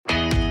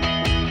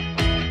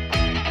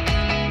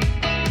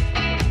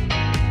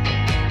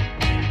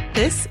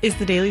This is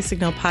the Daily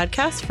Signal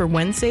podcast for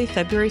Wednesday,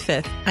 February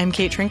 5th. I'm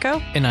Kate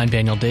Trinko. And I'm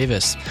Daniel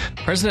Davis.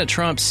 President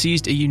Trump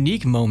seized a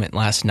unique moment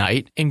last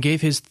night and gave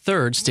his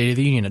third State of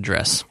the Union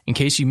address. In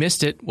case you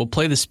missed it, we'll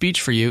play the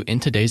speech for you in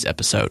today's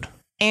episode.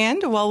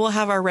 And while we'll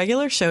have our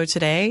regular show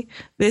today,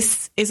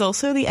 this is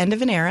also the end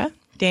of an era.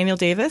 Daniel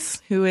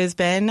Davis, who has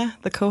been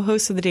the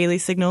co-host of the Daily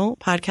Signal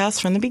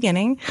podcast from the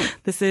beginning,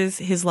 this is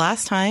his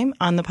last time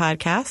on the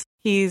podcast.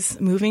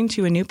 He's moving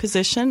to a new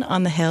position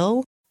on the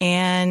Hill,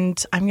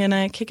 and I'm going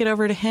to kick it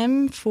over to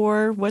him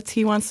for what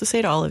he wants to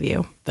say to all of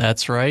you.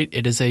 That's right.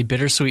 It is a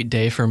bittersweet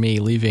day for me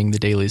leaving the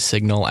Daily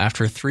Signal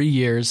after 3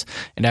 years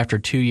and after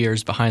 2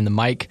 years behind the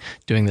mic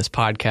doing this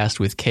podcast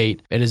with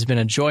Kate. It has been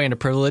a joy and a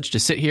privilege to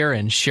sit here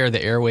and share the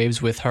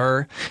airwaves with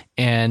her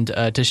and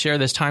to share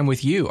this time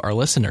with you, our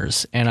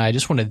listeners. And I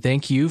just want to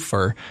thank you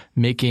for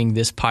making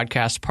this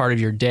podcast part of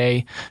your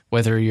day,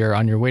 whether you're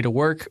on your way to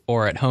work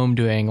or at home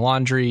doing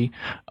laundry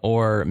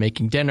or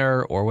making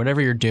dinner or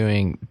whatever you're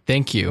doing.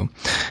 Thank you.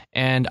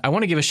 And I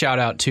want to give a shout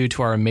out to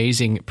our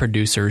amazing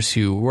producers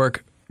who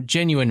work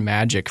genuine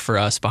magic for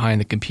us behind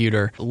the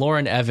computer.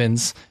 Lauren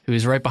Evans, who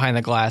is right behind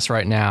the glass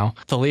right now,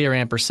 Thalia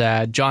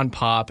Rampersad, John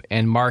Pop,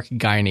 and Mark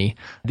Guiney.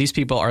 These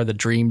people are the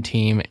dream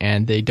team,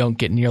 and they don't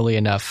get nearly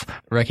enough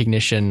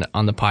recognition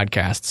on the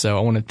podcast. So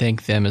I want to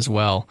thank them as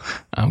well.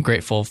 I'm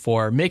grateful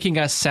for making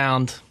us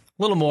sound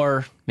a little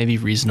more maybe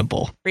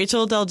reasonable.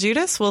 Rachel Del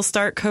Giudice will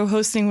start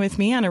co-hosting with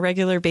me on a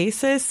regular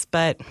basis,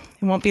 but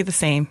it won't be the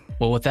same.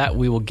 Well, with that,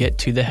 we will get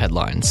to the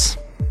headlines.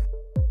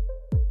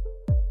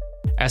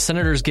 As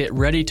senators get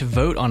ready to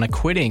vote on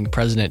acquitting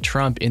President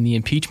Trump in the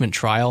impeachment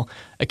trial,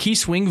 a key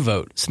swing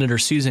vote, Senator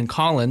Susan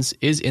Collins,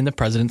 is in the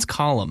president's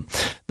column.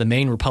 The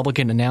Maine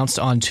Republican announced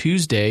on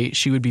Tuesday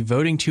she would be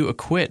voting to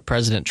acquit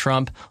President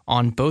Trump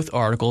on both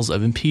articles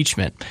of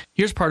impeachment.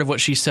 Here's part of what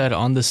she said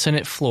on the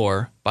Senate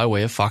floor by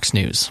way of Fox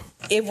News.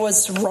 It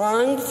was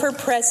wrong for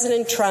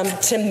President Trump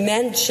to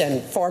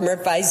mention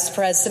former Vice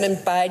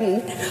President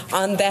Biden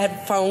on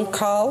that phone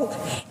call,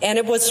 and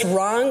it was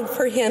wrong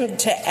for him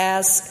to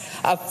ask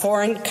a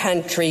foreign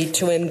country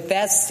to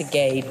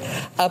investigate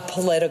a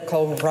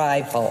political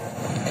rival.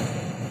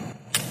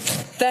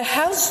 The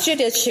House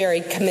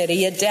Judiciary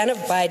Committee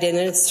identified in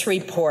its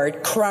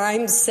report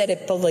crimes that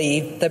it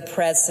believed the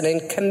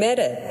president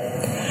committed.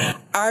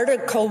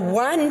 Article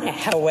 1,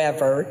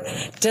 however,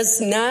 does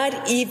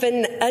not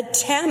even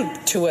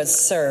attempt to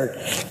assert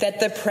that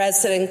the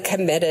president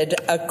committed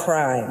a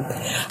crime.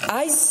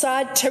 I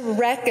sought to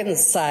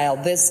reconcile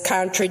this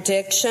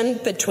contradiction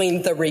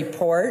between the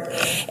report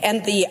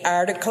and the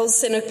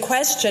articles in a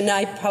question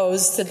I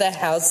posed to the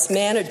House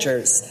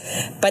managers,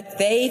 but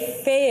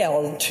they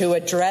failed to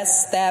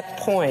address that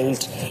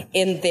point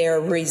in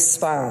their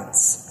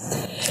response.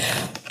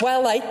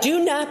 While I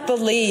do not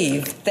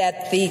believe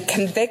that the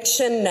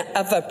conviction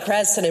of a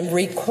president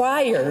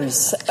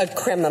requires a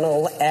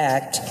criminal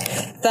act,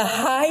 the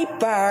high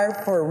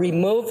bar for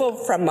removal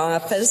from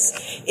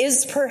office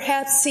is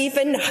perhaps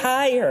even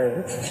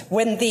higher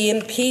when the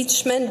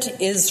impeachment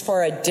is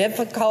for a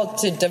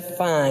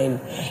difficult-to-define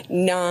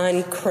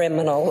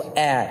non-criminal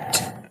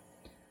act.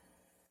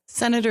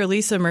 Senator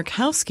Lisa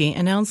Murkowski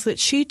announced that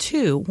she,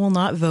 too, will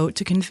not vote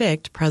to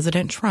convict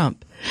President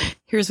Trump.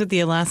 Here's what the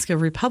Alaska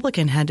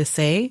Republican had to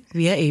say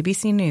via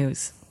ABC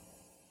News.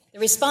 The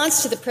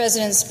response to the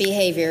president's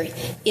behavior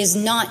is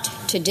not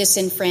to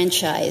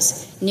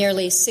disenfranchise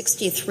nearly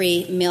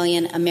 63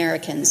 million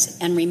Americans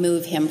and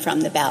remove him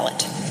from the ballot.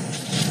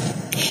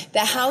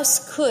 The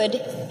House could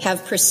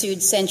have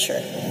pursued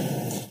censure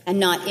and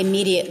not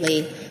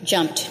immediately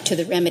jumped to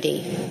the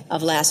remedy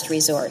of last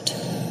resort.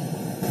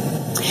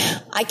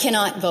 I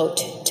cannot vote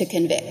to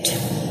convict.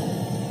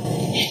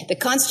 The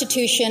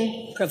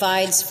Constitution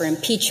provides for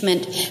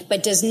impeachment,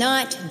 but does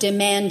not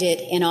demand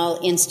it in all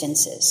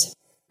instances.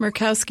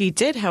 Murkowski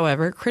did,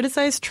 however,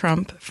 criticize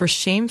Trump for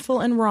shameful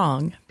and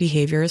wrong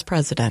behavior as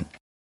president.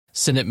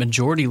 Senate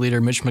Majority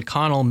Leader Mitch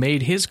McConnell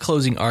made his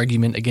closing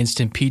argument against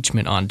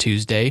impeachment on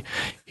Tuesday.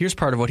 Here's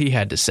part of what he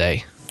had to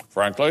say.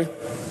 Frankly,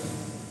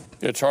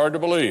 it's hard to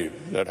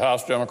believe that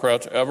House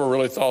Democrats ever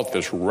really thought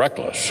this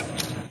reckless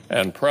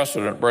and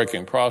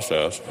precedent-breaking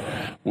process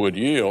would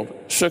yield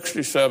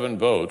 67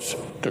 votes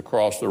to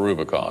cross the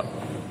Rubicon.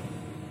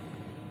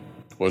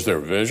 Was their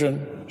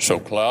vision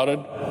so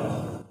clouded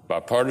by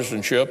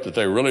partisanship that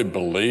they really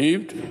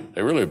believed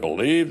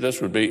this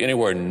would be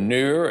anywhere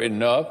near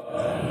enough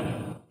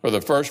for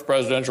the first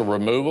presidential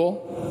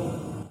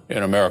removal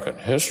in American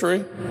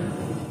history?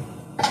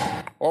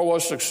 Or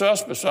was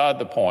success beside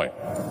the point?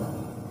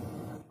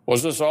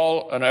 Was this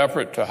all an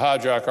effort to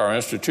hijack our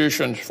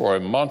institutions for a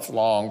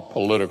month-long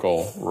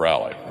political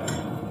rally?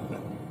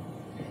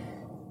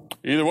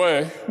 Either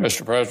way,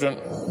 Mr.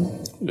 President,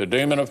 the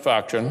demon of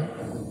faction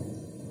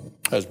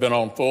has been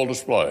on full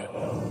display.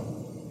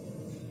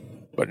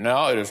 But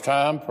now it is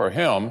time for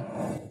him,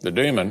 the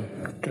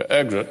demon, to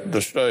exit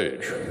the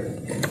stage.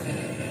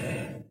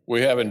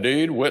 We have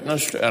indeed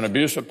witnessed an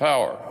abuse of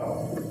power,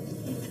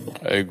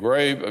 a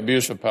grave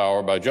abuse of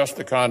power by just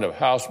the kind of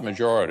House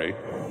majority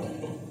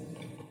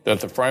that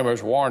the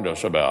framers warned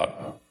us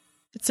about.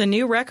 It's a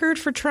new record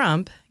for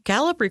Trump.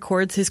 Gallup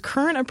records his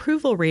current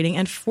approval rating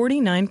at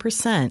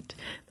 49%,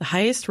 the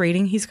highest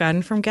rating he's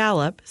gotten from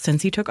Gallup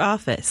since he took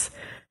office.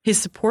 His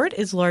support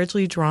is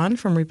largely drawn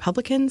from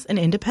Republicans and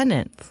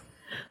independents.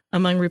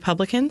 Among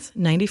Republicans,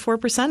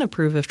 94%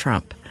 approve of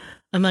Trump.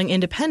 Among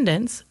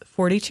independents,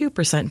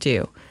 42%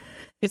 do.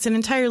 It's an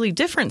entirely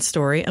different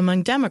story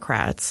among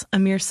Democrats, a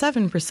mere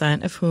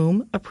 7% of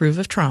whom approve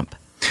of Trump.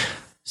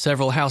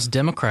 Several House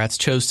Democrats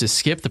chose to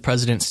skip the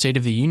president's State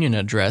of the Union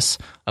address,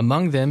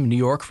 among them New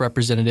York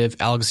Representative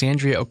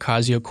Alexandria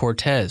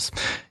Ocasio-Cortez.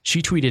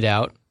 She tweeted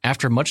out,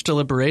 "After much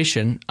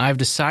deliberation, I've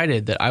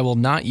decided that I will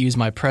not use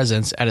my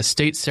presence at a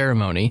state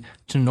ceremony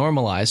to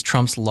normalize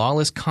Trump's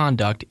lawless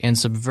conduct and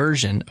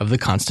subversion of the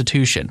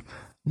Constitution.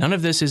 None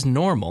of this is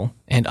normal,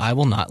 and I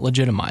will not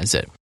legitimize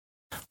it."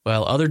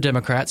 While other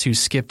Democrats who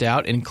skipped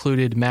out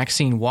included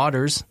Maxine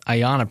Waters,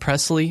 Ayanna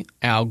Pressley,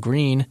 Al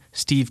Green,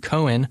 Steve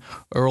Cohen,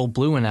 Earl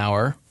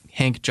Blumenauer,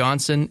 Hank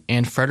Johnson,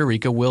 and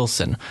Frederica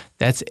Wilson.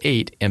 That's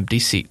 8 empty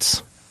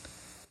seats.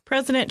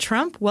 President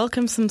Trump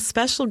welcomed some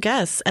special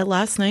guests at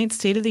last night's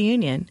State of the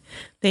Union.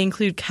 They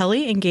include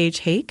Kelly and Gage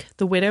Hake,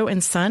 the widow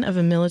and son of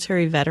a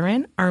military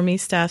veteran, Army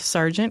Staff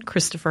Sergeant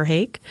Christopher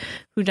Hake,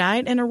 who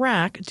died in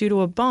Iraq due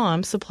to a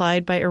bomb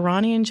supplied by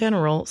Iranian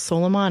General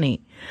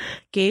Soleimani.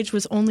 Gage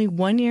was only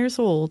 1 year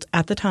old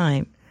at the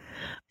time.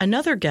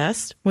 Another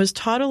guest was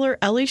toddler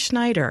Ellie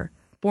Schneider,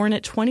 born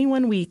at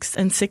 21 weeks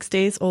and 6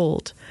 days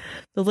old.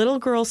 The little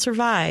girl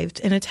survived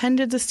and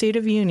attended the State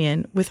of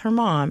Union with her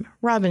mom,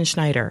 Robin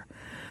Schneider.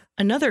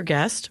 Another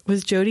guest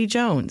was Jody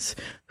Jones,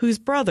 whose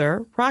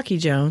brother, Rocky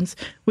Jones,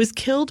 was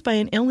killed by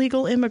an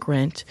illegal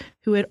immigrant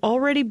who had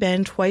already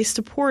been twice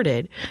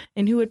deported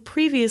and who had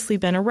previously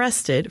been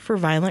arrested for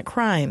violent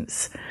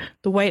crimes.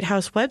 The White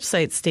House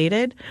website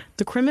stated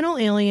the criminal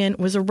alien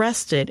was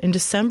arrested in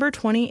December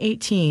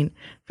 2018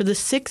 for the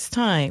 6th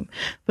time,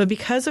 but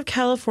because of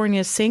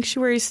California's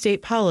sanctuary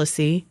state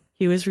policy,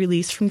 he was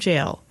released from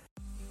jail.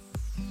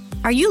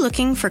 Are you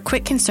looking for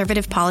quick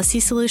conservative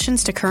policy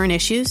solutions to current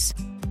issues?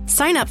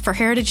 Sign up for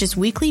Heritage's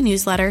weekly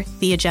newsletter,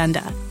 The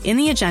Agenda. In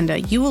The Agenda,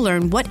 you will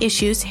learn what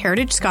issues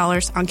Heritage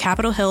scholars on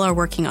Capitol Hill are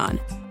working on,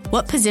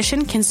 what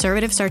position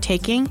conservatives are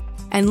taking,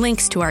 and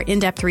links to our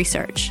in-depth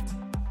research.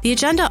 The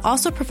Agenda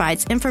also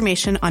provides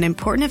information on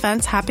important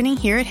events happening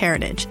here at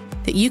Heritage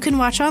that you can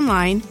watch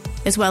online,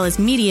 as well as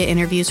media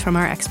interviews from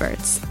our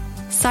experts.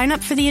 Sign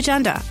up for The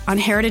Agenda on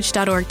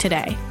heritage.org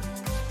today.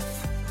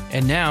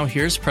 And now,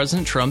 here's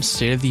President Trump's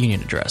State of the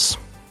Union address.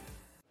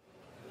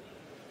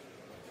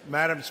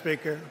 Madam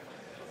Speaker,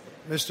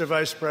 Mr.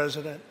 Vice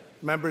President,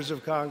 members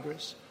of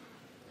Congress,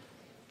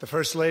 the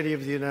First Lady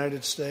of the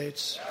United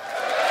States.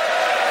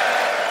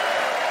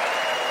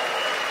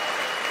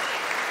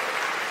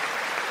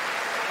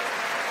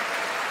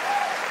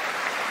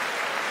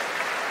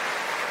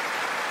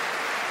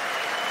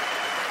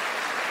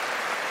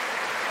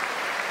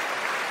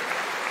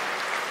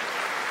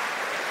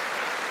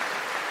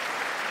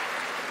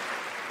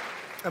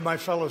 And my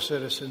fellow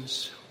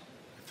citizens,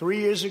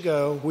 3 years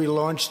ago, we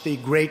launched the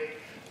Great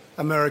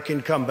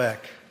American Comeback.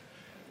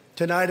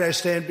 Tonight, I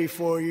stand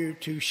before you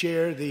to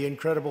share the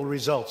incredible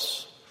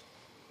results.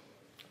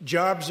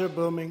 Jobs are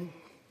booming,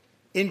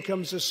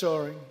 incomes are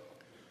soaring,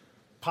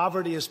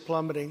 poverty is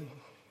plummeting,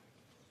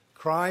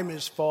 crime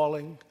is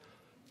falling,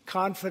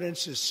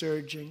 confidence is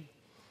surging,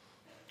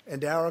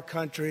 and our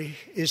country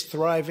is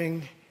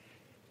thriving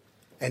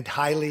and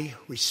highly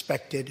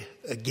respected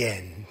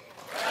again.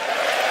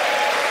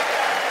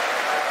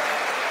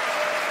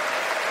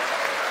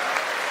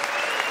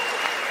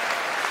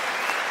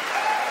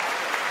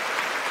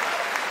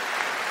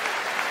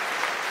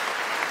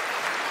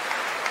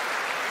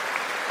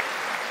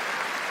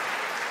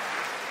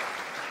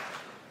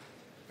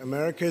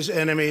 America's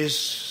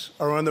enemies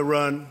are on the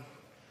run.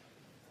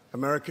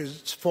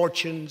 America's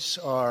fortunes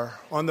are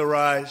on the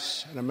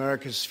rise, and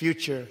America's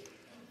future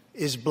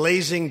is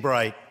blazing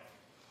bright.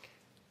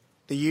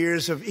 The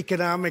years of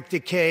economic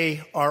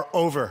decay are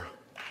over.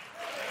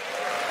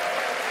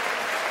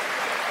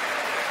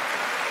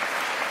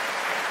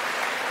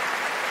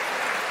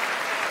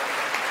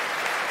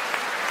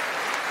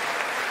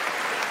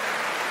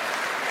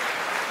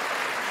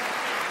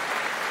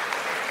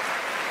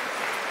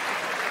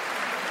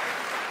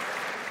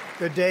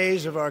 The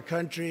days of our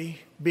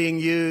country being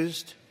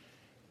used,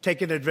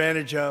 taken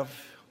advantage of,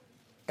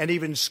 and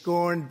even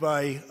scorned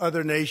by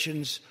other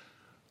nations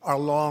are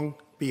long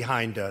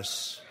behind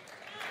us.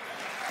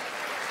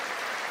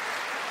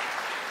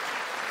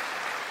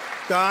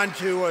 Gone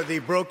too are the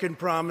broken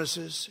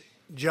promises,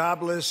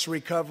 jobless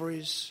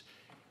recoveries,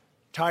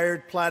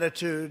 tired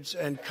platitudes,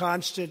 and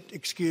constant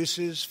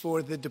excuses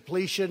for the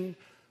depletion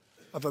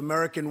of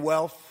American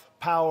wealth,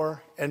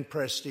 power, and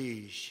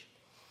prestige.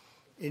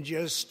 In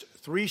just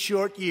 3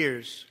 short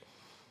years,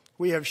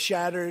 we have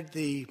shattered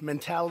the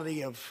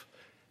mentality of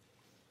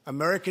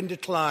American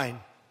decline,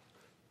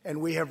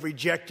 and we have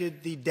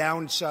rejected the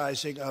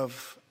downsizing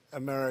of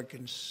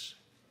Americans'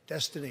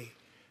 destiny.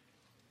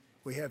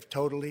 We have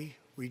totally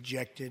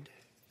rejected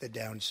the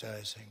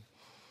downsizing.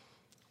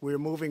 We're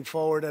moving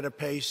forward at a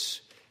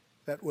pace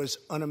that was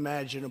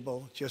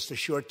unimaginable just a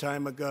short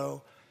time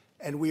ago,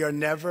 and we are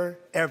never,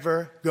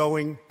 ever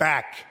going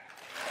back.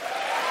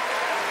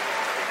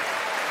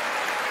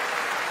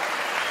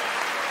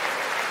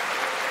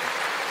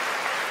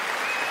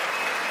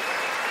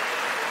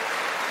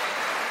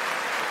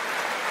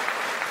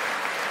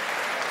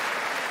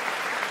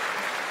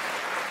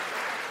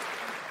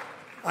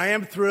 I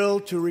am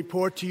thrilled to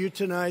report to you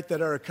tonight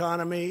that our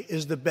economy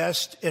is the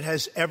best it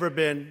has ever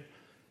been.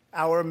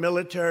 Our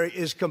military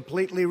is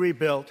completely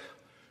rebuilt,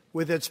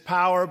 with its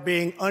power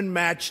being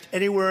unmatched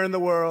anywhere in the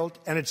world,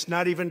 and it's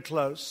not even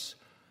close.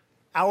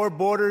 Our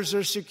borders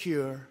are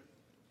secure.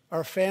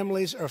 Our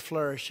families are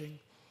flourishing.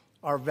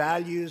 Our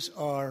values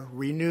are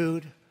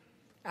renewed.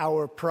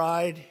 Our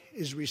pride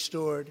is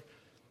restored.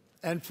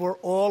 And for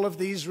all of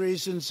these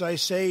reasons, I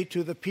say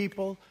to the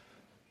people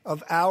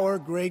of our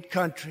great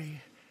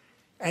country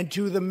and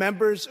to the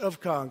members of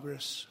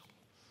Congress,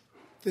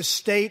 the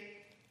state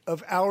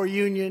of our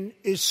union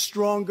is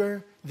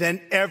stronger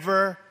than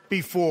ever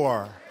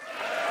before.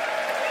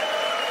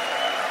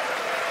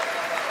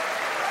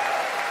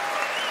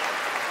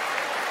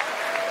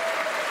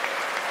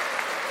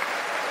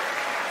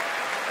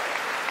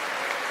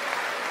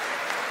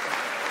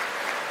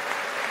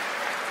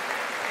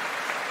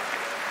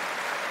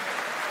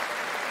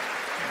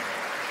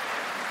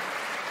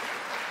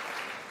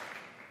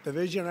 The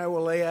vision I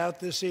will lay out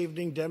this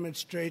evening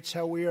demonstrates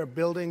how we are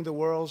building the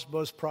world's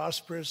most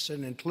prosperous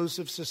and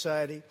inclusive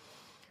society,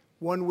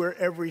 one where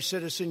every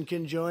citizen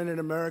can join in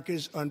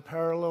America's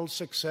unparalleled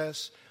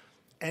success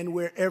and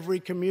where every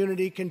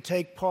community can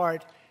take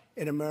part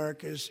in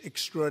America's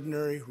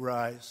extraordinary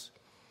rise.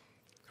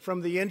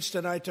 From the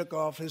instant I took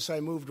office, I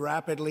moved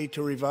rapidly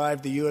to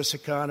revive the U.S.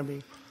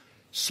 economy,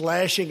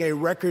 slashing a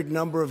record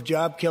number of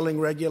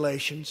job-killing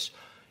regulations,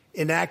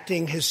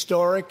 enacting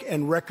historic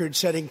and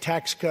record-setting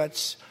tax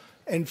cuts,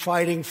 and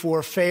fighting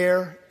for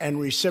fair and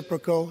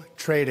reciprocal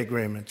trade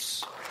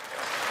agreements.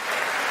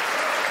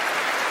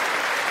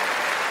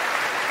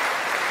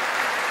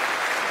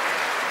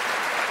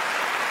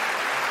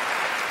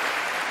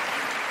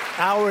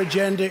 Our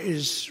agenda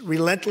is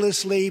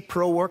relentlessly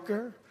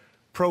pro-worker,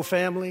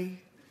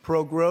 pro-family,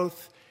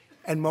 pro-growth,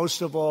 and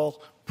most of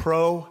all,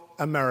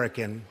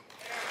 pro-American.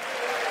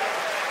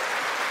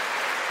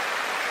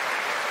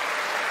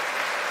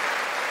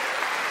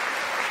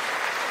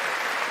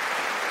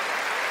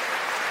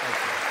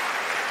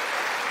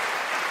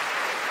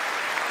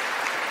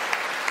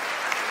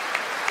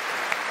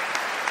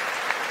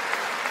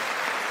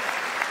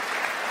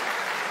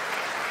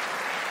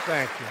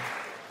 Thank you.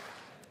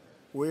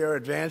 We are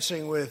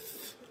advancing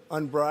with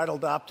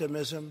unbridled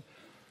optimism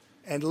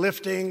and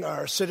lifting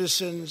our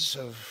citizens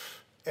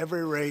of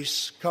every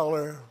race,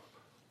 color,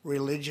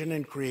 religion,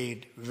 and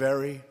creed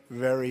very,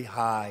 very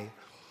high.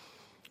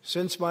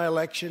 Since my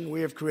election,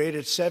 we have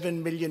created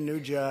 7 million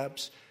new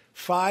jobs,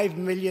 5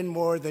 million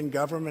more than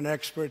government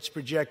experts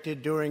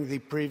projected during the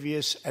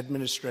previous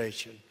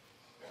administration.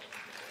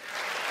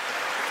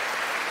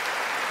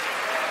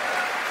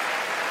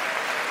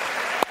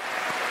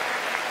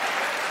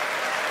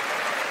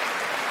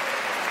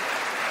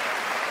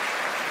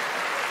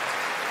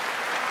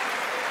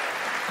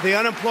 The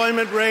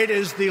unemployment rate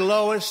is the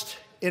lowest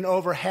in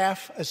over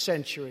half a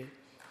century.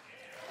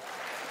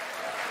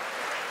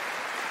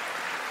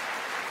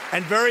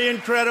 And very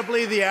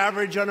incredibly, the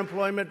average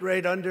unemployment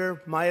rate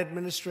under my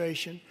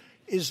administration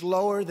is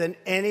lower than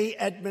any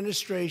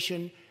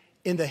administration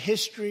in the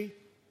history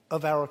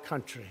of our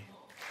country.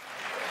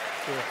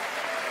 Yeah.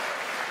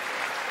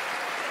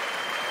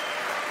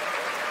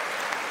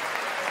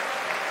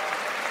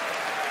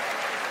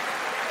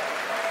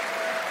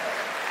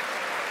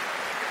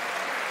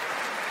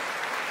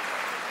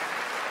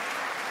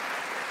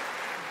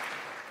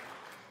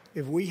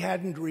 If we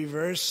hadn't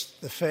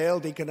reversed the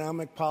failed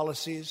economic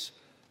policies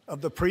of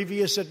the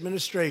previous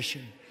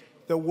administration,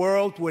 the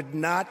world would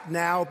not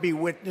now be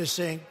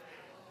witnessing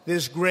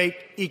this great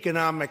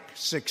economic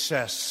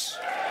success.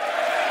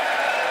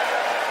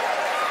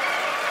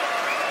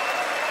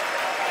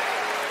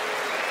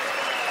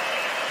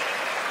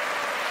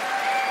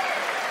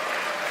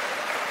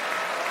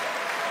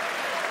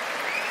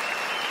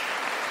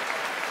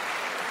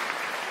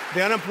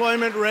 The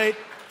unemployment rate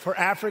for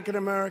African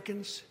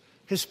Americans,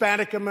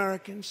 Hispanic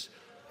Americans,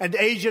 and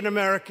Asian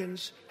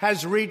Americans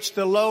has reached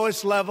the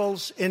lowest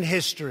levels in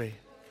history.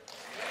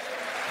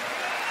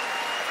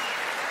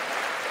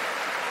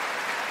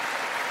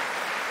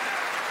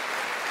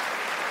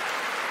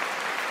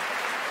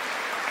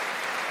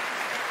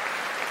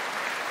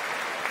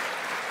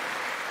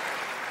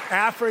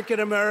 African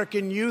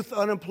American youth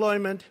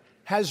unemployment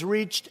has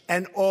reached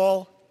an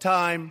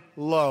all-time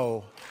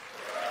low.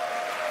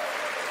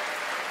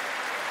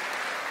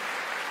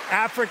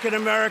 African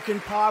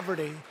American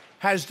poverty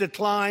has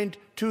declined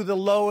to the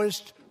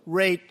lowest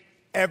rate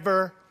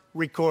ever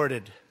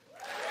recorded.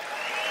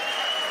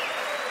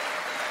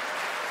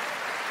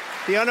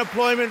 The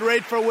unemployment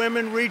rate for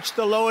women reached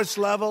the lowest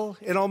level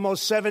in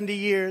almost 70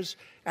 years,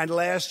 and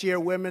last year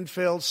women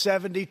filled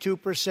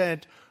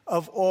 72%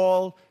 of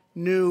all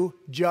new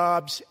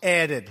jobs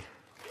added.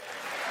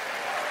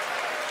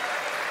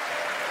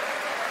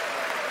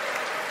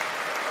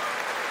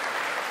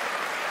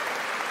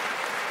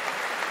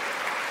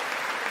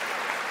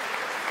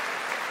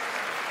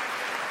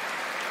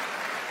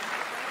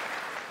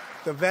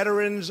 The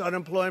veterans'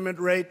 unemployment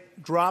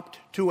rate dropped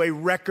to a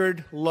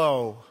record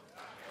low.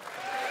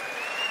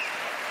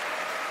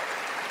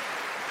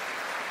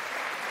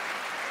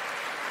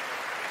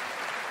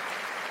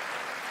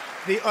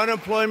 The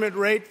unemployment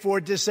rate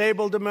for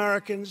disabled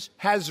Americans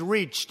has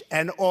reached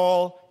an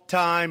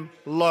all-time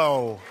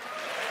low.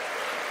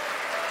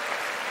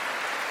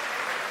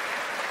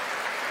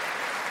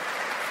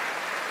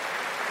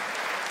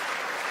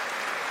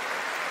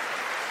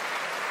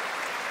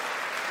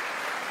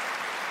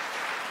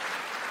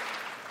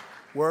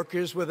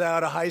 Workers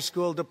without a high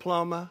school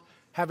diploma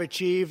have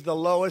achieved the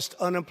lowest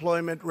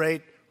unemployment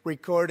rate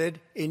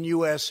recorded in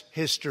U.S.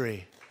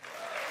 history.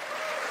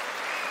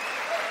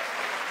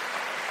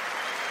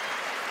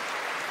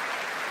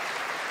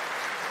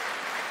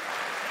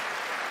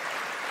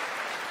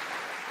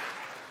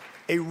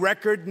 A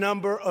record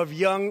number of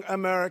young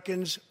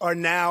Americans are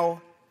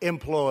now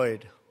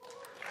employed.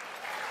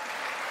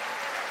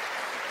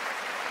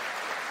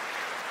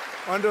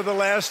 Under the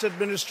last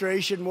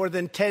administration, more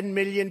than 10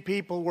 million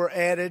people were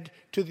added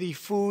to the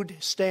food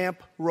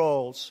stamp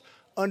rolls.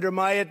 Under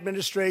my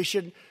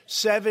administration,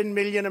 7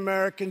 million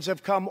Americans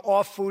have come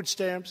off food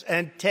stamps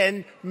and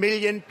 10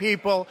 million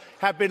people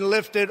have been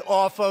lifted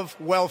off of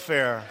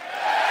welfare.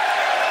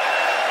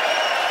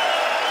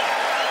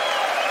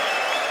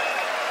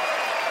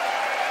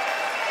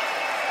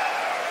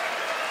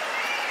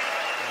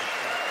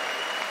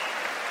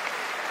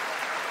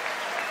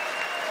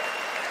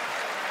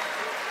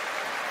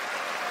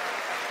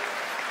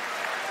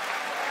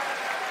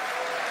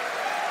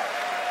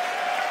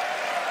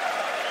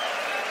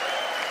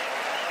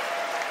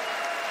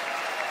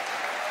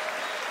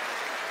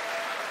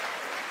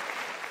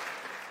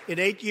 In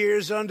 8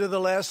 years under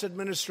the last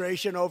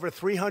administration, over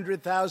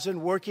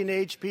 300,000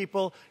 working-age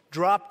people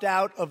dropped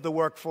out of the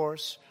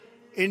workforce.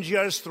 In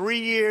just 3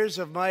 years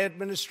of my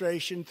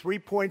administration,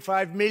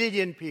 3.5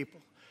 million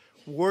people,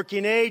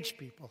 working-age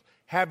people,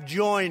 have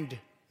joined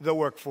the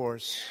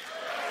workforce.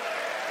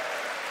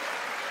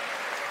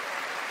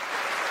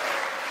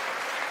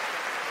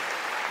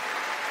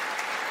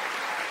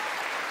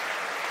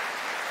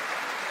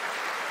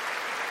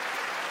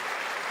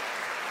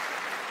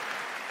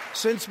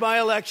 Since my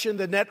election,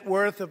 the net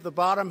worth of the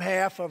bottom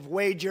half of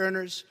wage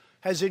earners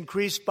has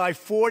increased by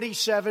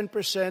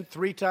 47%,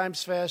 3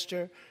 times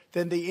faster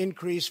than the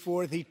increase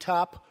for the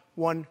top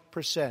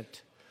 1%.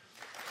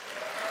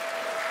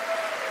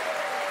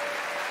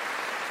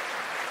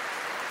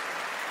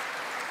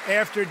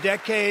 After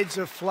decades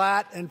of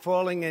flat and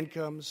falling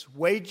incomes,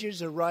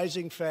 wages are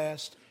rising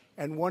fast,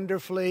 and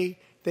wonderfully,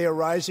 they are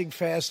rising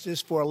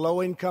fastest for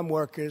low-income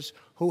workers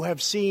who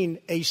have seen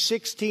a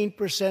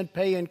 16%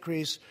 pay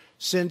increase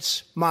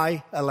since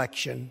my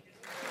election.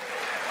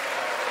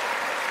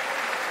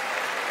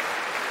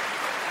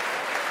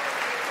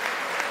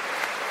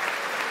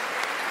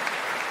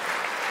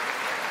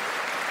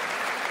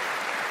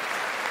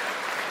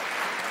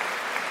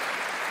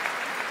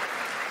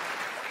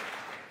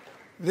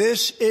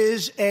 This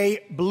is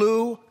a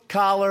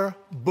blue-collar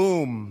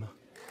boom.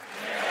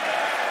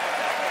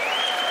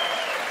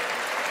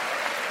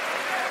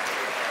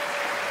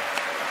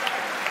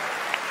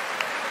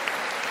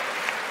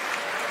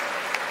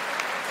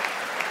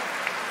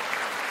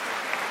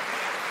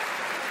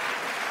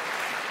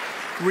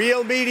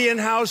 Real median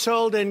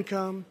household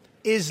income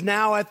is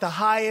now at the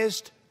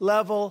highest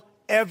level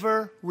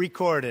ever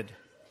recorded.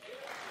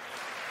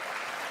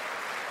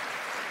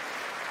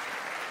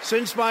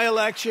 Since my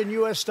election,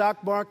 U.S.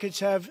 stock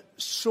markets have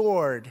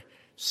soared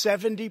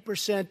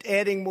 70%,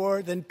 adding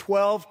more than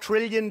 $12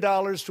 trillion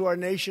to our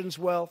nation's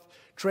wealth,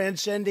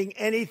 transcending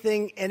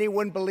anything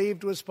anyone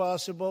believed was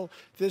possible.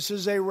 This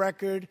is a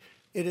record.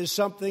 It is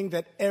something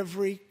that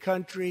every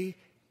country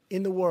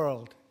in the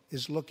world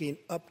is looking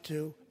up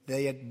to.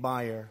 They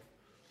admire.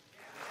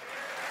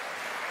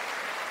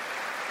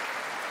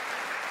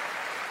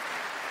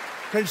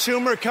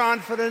 Consumer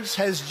confidence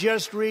has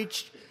just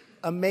reached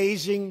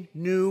amazing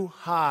new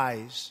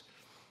highs.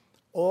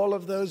 All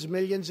of those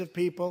millions of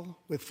people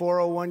with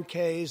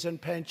 401ks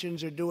and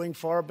pensions are doing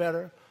far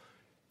better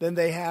than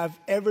they have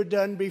ever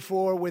done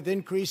before, with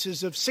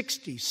increases of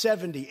 60,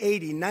 70,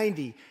 80,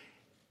 90,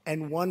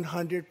 and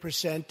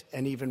 100%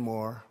 and even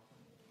more.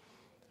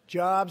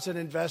 Jobs and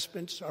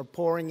investments are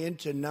pouring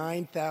into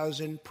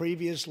 9,000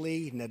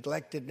 previously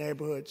neglected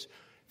neighborhoods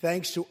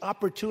thanks to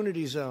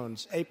Opportunity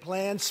Zones, a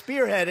plan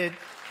spearheaded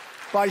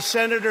by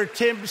Senator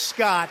Tim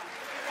Scott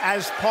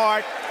as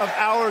part of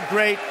our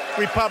great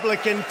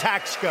Republican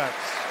tax cuts.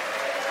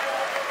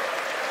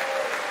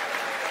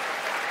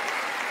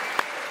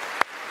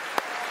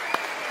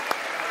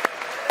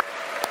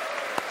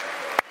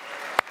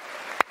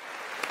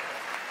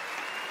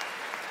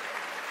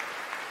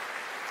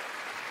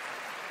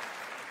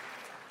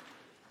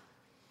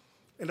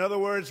 In other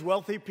words,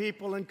 wealthy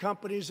people and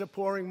companies are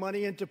pouring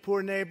money into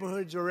poor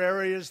neighborhoods or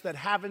areas that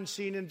haven't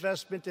seen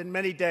investment in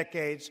many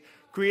decades,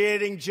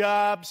 creating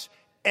jobs,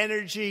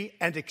 energy,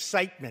 and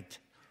excitement.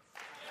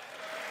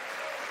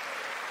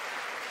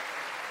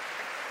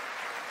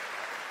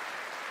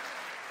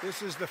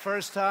 This is the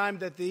first time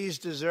that these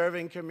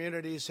deserving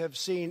communities have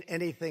seen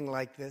anything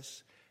like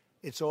this.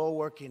 It's all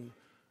working.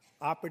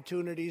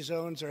 Opportunity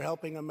zones are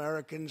helping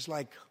Americans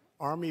like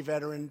Army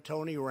veteran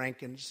Tony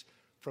Rankins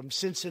from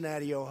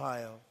Cincinnati,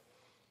 Ohio.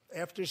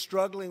 After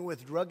struggling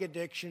with drug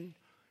addiction,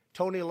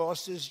 Tony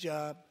lost his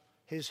job,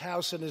 his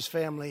house, and his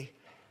family.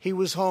 He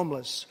was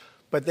homeless.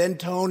 But then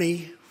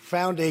Tony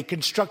found a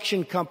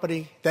construction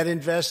company that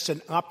invests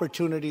in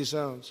opportunity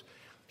zones.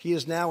 He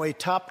is now a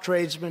top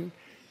tradesman,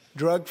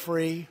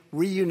 drug-free,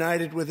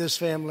 reunited with his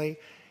family,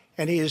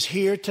 and he is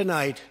here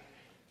tonight.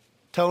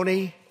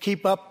 Tony,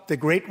 keep up the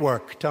great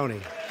work,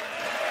 Tony.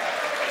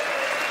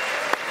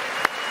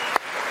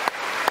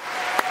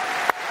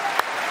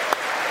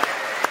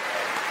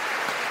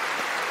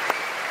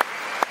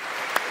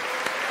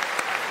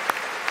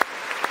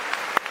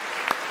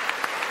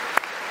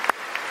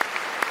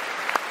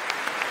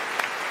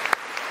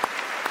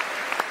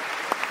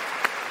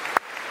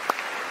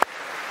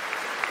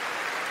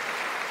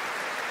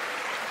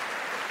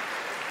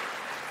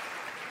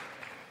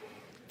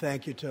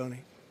 Thank you,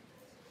 Tony.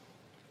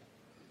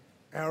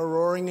 Our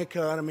roaring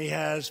economy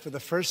has, for the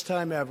first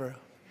time ever,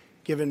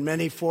 given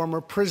many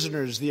former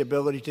prisoners the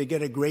ability to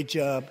get a great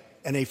job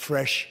and a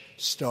fresh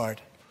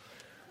start.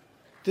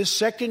 This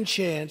second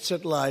chance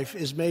at life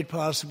is made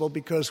possible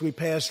because we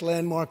passed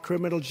landmark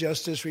criminal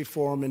justice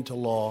reform into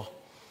law.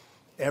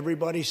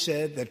 Everybody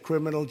said that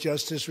criminal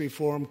justice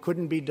reform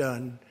couldn't be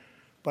done,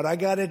 but I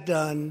got it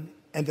done,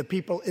 and the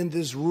people in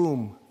this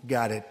room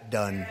got it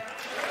done.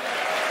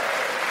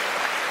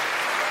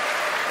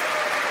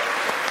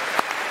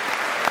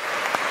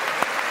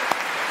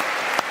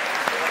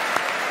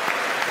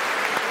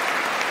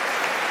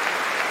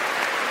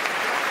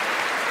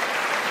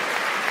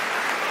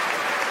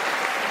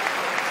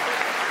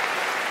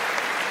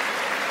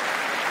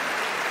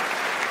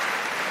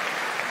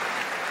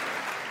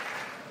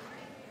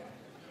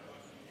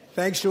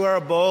 Thanks to our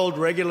bold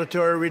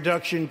regulatory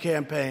reduction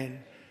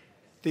campaign,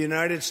 the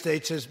United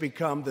States has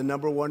become the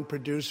 #1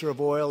 producer of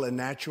oil and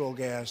natural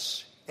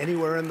gas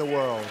anywhere in the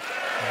world,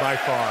 by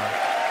far.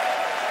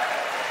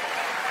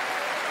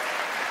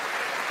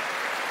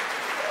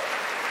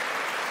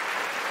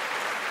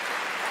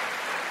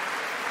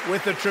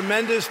 With the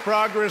tremendous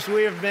progress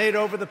we have made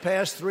over the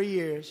past 3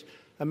 years,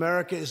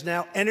 America is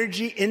now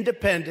energy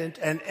independent,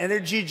 and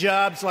energy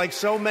jobs, like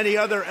so many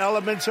other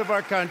elements of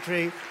our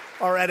country,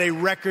 are at a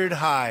record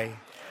high.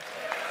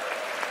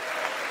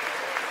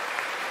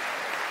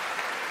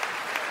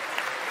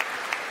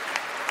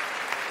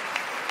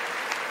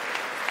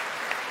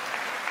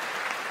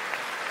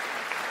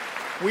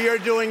 We are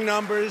doing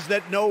numbers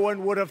that no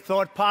one would have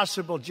thought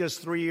possible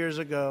just 3 years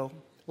ago.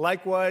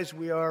 Likewise,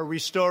 we are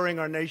restoring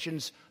our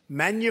nation's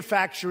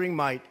manufacturing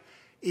might,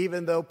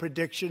 even though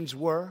predictions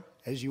were,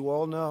 as you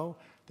all know,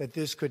 that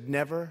this could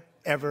never,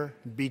 ever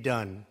be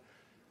done.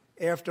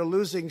 After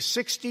losing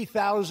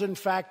 60,000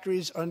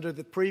 factories under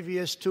the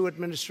previous 2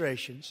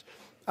 administrations,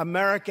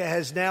 America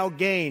has now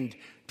gained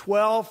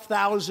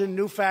 12,000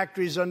 new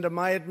factories under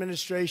my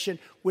administration,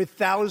 with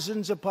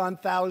thousands upon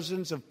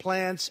thousands of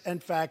plants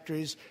and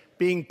factories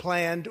being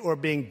planned or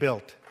being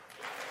built.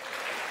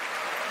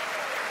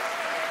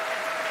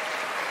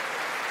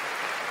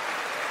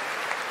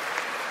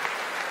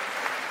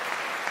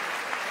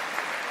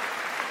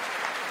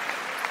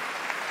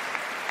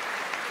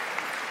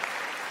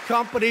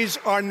 Companies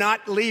are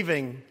not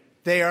leaving.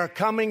 They are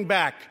coming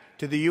back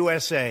to the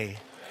USA.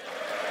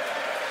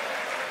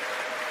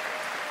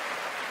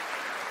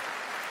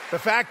 The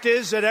fact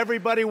is that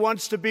everybody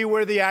wants to be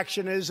where the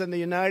action is, and the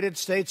United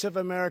States of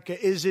America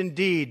is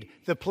indeed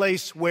the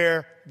place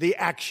where the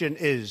action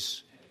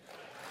is.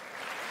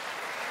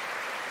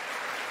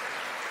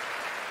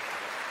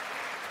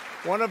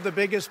 One of the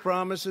biggest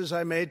promises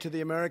I made to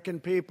the American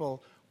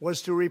people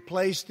was to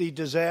replace the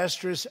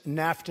disastrous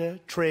NAFTA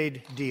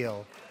trade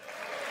deal.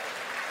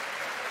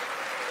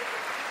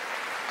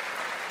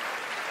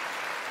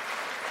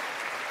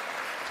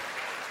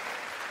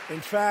 In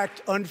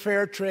fact,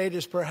 unfair trade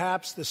is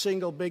perhaps the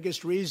single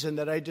biggest reason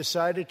that I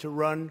decided to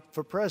run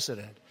for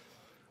president.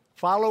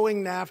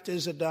 Following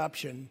NAFTA's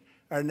adoption,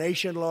 our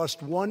nation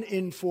lost 1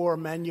 in 4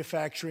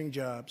 manufacturing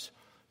jobs.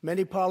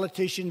 Many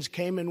politicians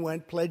came and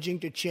went, pledging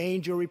to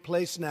change or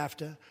replace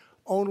NAFTA,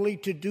 only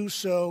to do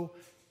so,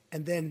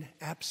 and then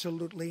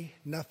absolutely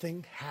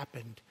nothing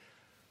happened.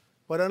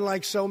 But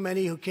unlike so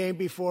many who came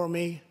before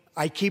me,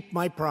 I keep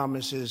my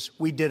promises.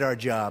 We did our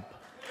job.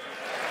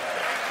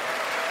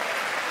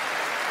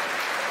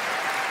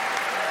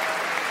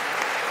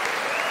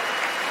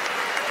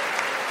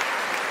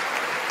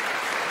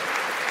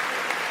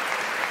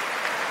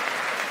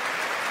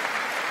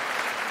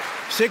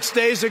 Six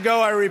days ago,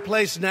 I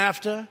replaced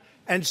NAFTA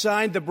and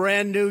signed the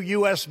brand-new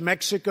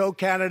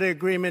U.S.-Mexico-Canada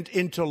agreement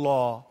into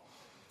law.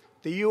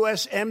 The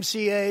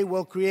USMCA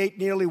will create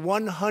nearly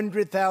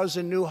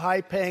 100,000 new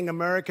high-paying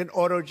American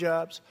auto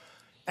jobs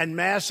and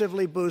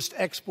massively boost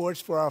exports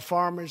for our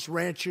farmers,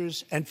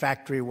 ranchers, and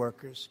factory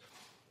workers.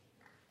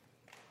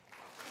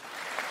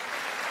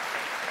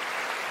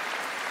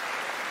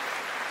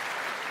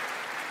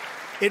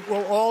 It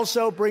will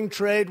also bring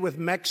trade with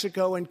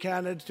Mexico and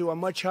Canada to a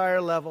much higher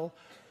level,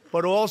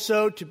 but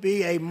also to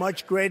be a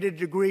much greater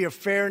degree of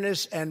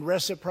fairness and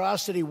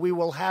reciprocity. We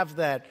will have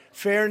that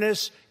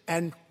fairness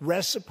and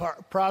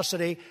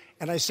reciprocity.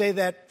 And I say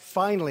that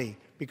finally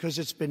because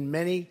it's been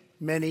many,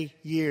 many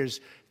years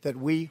that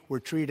we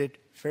were treated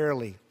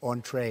fairly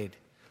on trade.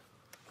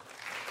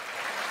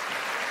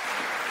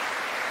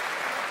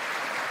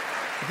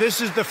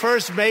 This is the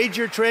first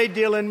major trade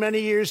deal in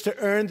many years to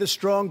earn the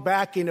strong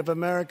backing of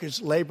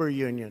America's labor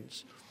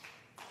unions.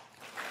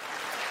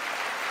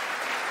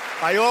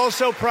 I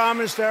also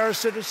promised our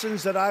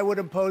citizens that I would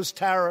impose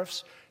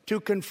tariffs to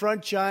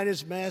confront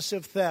China's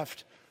massive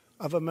theft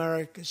of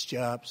America's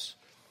jobs.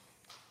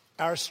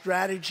 Our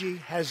strategy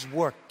has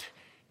worked.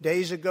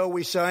 Days ago,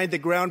 we signed the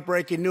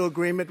groundbreaking new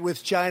agreement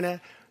with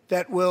China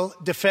that will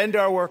defend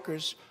our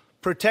workers,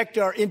 protect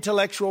our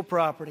intellectual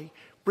property,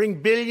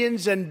 bring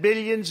billions and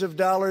billions of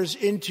dollars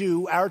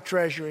into our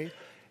treasury,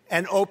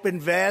 and open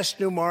vast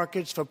new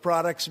markets for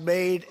products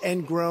made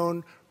and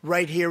grown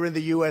right here in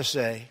the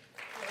USA.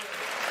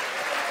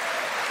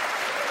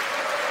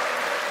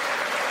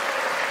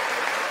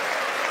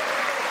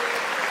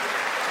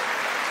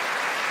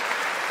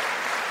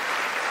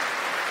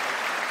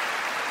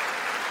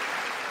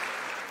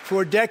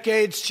 For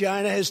decades,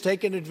 China has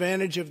taken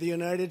advantage of the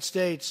United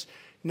States.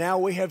 Now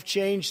we have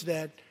changed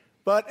that.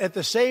 But at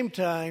the same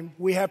time,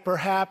 we have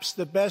perhaps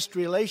the best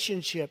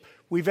relationship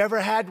we've ever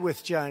had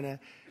with China,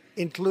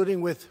 including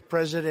with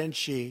President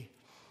Xi.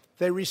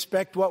 They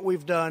respect what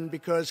we've done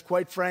because,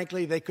 quite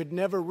frankly, they could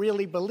never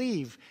really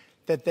believe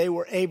that they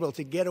were able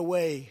to get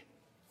away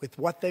with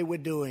what they were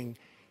doing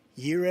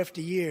year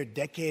after year,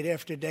 decade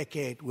after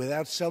decade,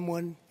 without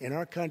someone in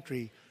our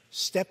country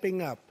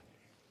stepping up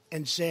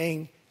and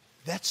saying,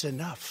 "That's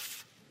enough."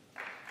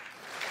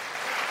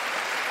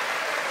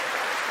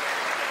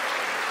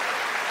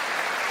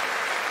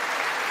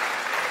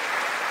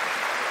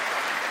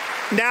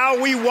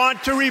 Now we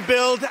want to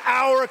rebuild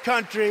our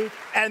country,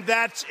 and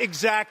that's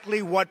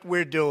exactly what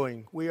we're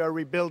doing. We are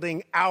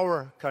rebuilding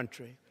our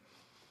country.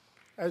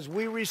 As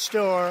we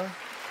restore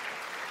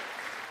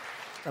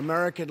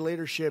American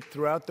leadership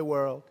throughout the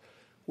world,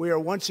 we are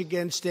once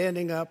again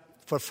standing up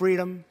for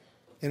freedom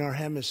in our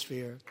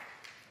hemisphere.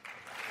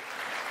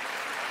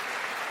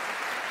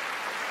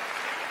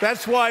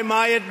 That's why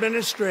my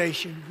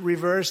administration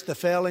reversed the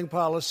failing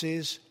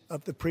policies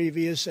of the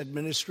previous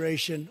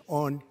administration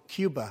on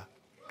Cuba.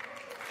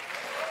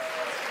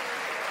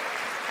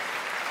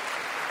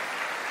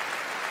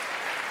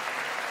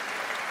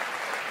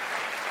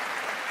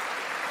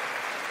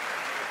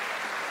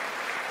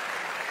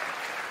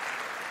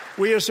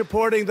 We are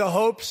supporting the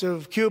hopes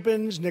of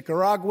Cubans,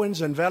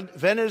 Nicaraguans, and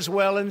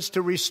Venezuelans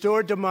to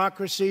restore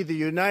democracy. The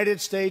United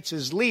States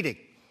is leading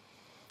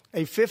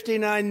a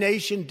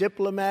 59-nation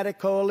diplomatic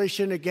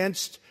coalition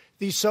against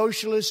the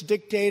socialist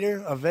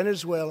dictator of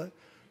Venezuela,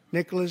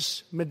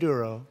 Nicolas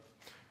Maduro.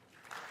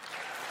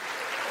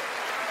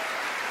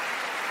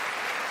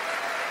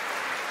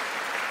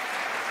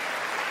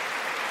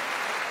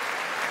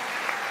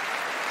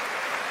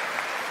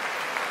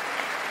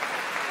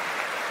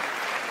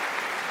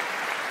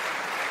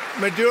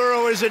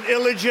 Maduro is an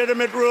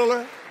illegitimate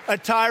ruler, a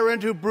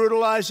tyrant who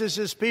brutalizes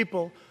his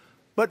people,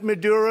 but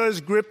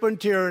Maduro's grip on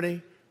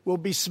tyranny will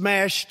be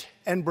smashed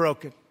and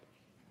broken.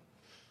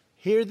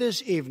 Here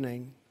this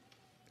evening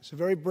is a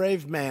very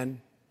brave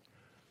man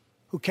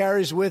who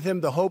carries with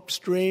him the hopes,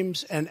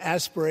 dreams, and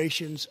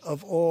aspirations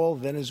of all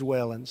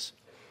Venezuelans.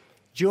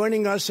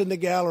 Joining us in the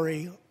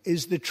gallery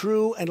is the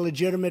true and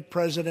legitimate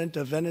president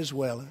of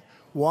Venezuela,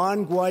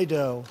 Juan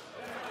Guaido.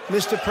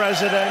 Mr.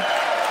 President,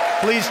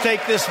 please take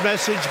this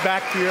message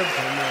back to your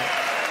family.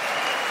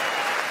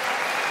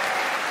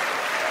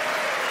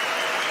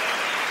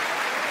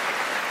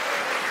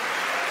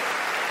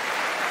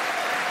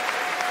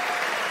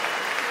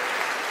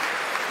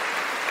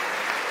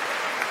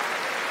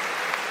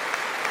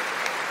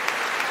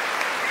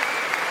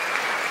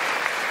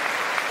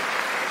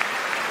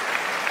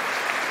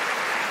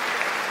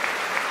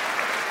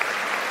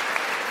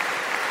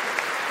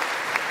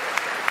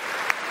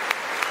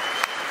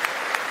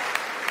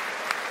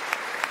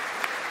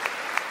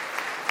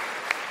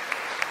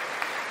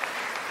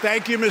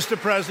 Thank you, Mr.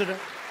 President.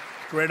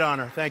 Great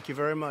honor. Thank you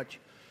very much.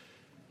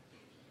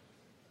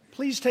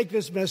 Please take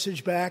this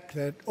message back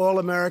that all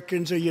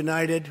Americans are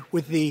united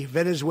with the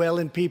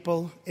Venezuelan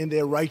people in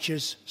their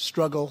righteous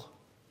struggle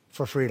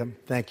for freedom.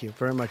 Thank you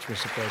very much,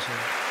 Mr. President.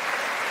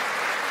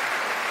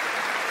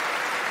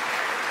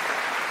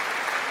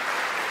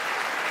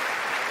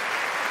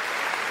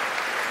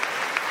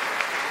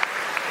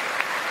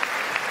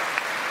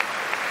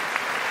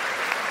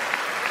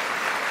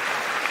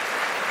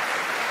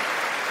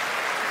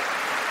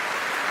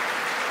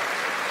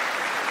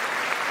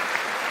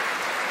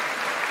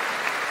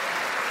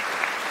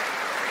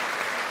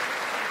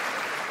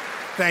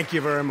 Thank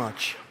you very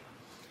much.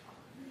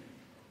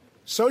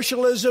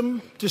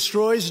 Socialism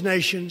destroys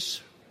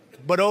nations,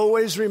 but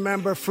always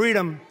remember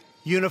freedom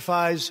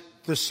unifies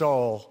the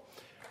soul.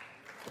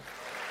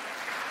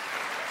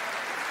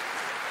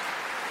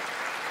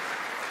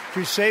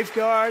 To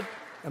safeguard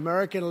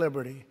American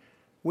liberty,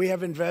 we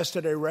have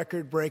invested a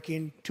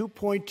record-breaking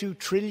 $2.2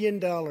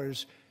 trillion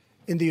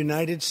in the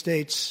United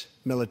States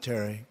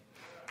military.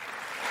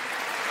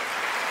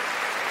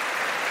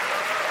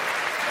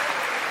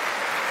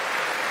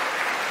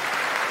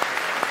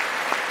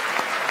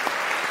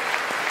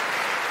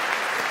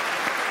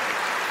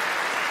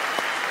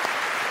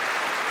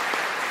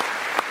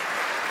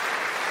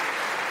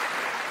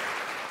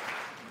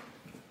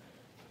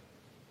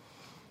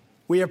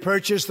 We have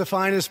purchased the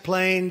finest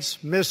planes,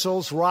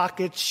 missiles,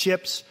 rockets,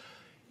 ships,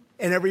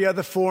 and every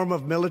other form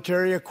of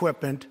military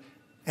equipment,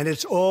 and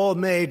it's all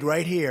made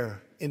right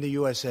here in the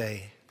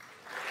USA.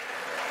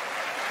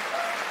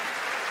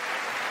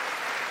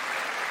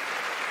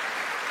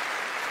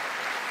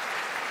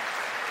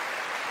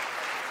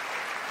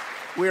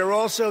 We are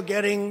also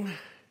getting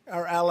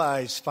our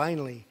allies,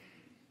 finally,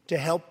 to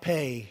help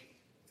pay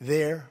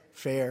their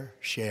fair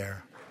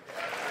share.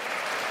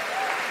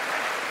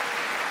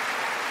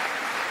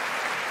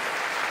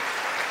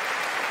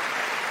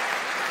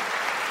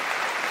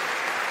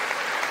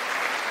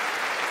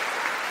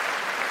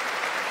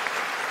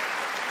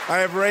 I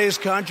have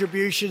raised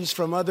contributions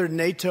from other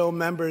NATO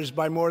members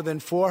by more than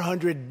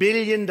 $400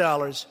 billion,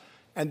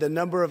 and the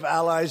number of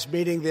allies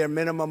meeting their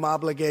minimum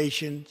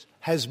obligations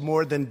has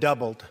more than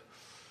doubled.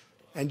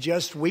 And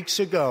just weeks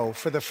ago,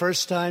 for the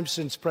first time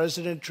since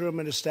President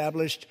Truman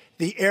established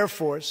the Air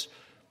Force,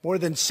 more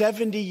than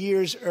 70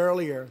 years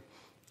earlier,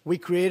 we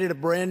created a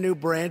brand new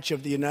branch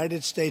of the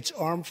United States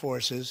Armed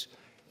Forces.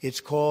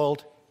 It's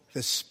called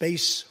the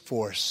Space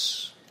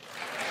Force.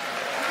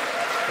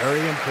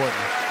 Very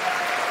important.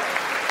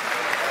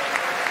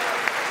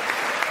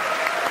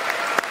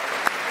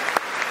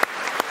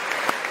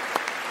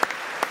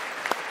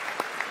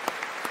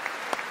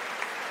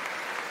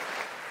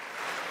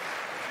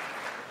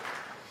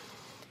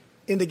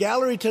 In the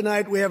gallery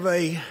tonight, we have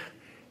a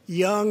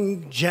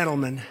young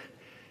gentleman,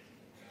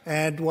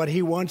 and what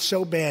he wants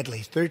so badly,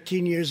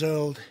 13 years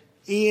old,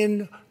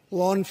 Ian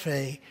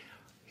Launfay.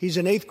 He's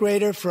an 8th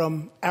grader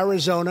from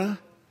Arizona.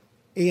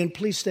 Ian,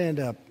 please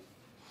stand up.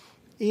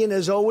 Ian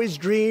has always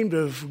dreamed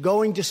of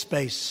going to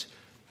space.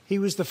 He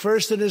was the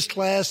first in his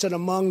class and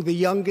among the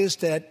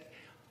youngest at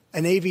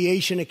an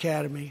aviation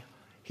academy.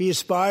 He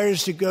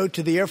aspires to go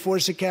to the Air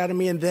Force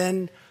Academy, and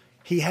then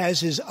he has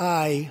his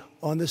eye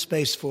on the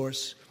Space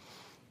Force.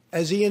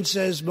 As Ian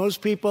says,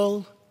 most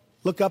people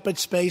look up at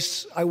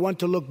space. I want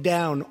to look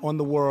down on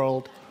the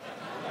world.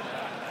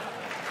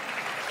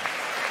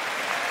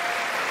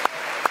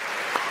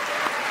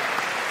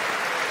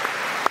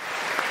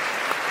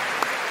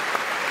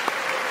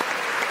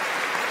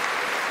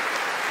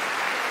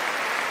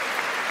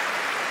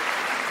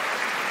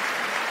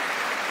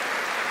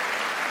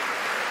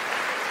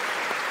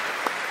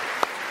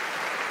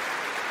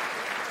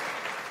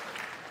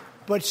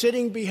 But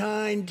sitting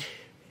behind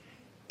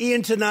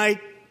Ian tonight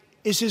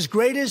is his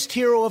greatest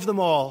hero of them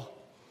all.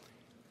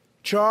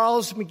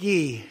 Charles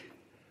McGee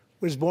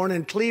was born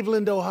in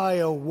Cleveland,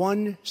 Ohio,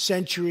 1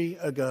 century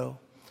ago.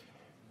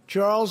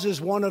 Charles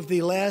is one of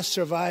the last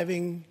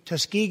surviving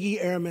Tuskegee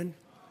Airmen,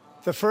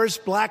 the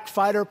first black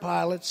fighter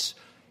pilots,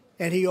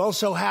 and he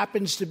also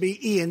happens to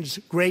be Ian's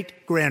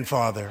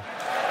great-grandfather.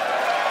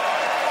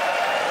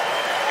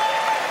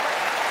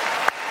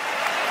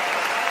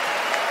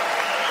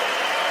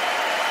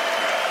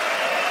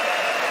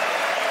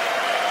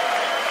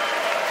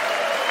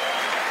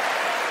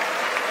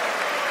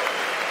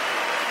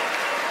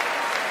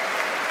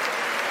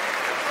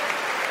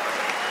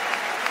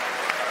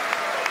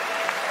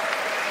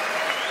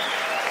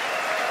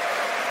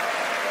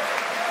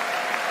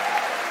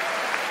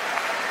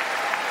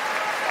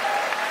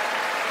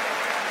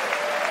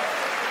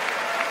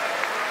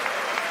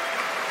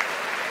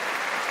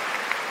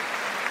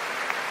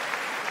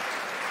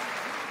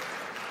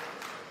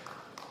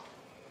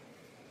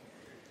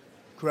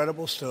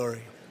 Incredible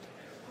story.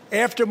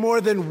 After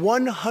more than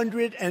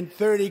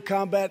 130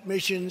 combat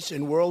missions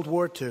in World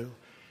War II,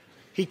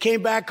 he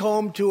came back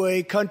home to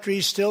a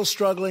country still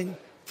struggling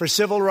for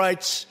civil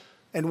rights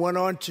and went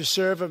on to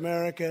serve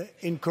America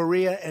in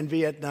Korea and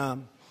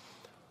Vietnam.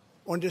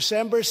 On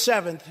December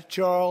 7th,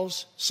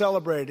 Charles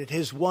celebrated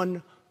his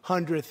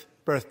 100th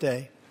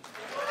birthday.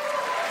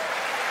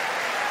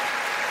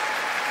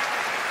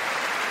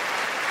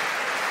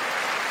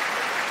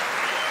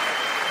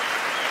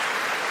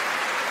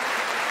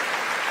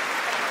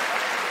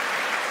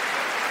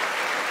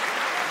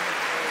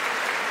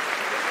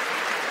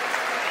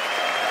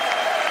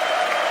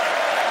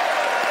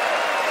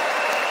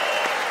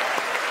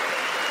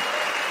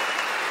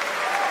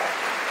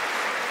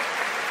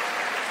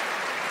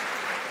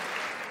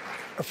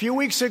 A few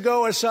weeks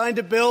ago, I signed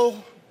a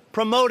bill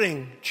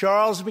promoting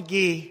Charles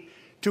McGee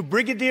to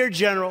Brigadier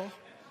General,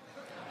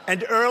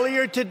 and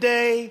earlier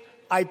today,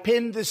 I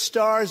pinned the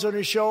stars on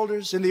his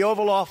shoulders in the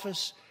Oval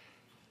Office.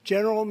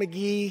 General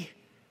McGee,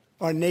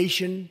 our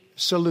nation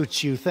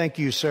salutes you. Thank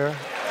you, sir.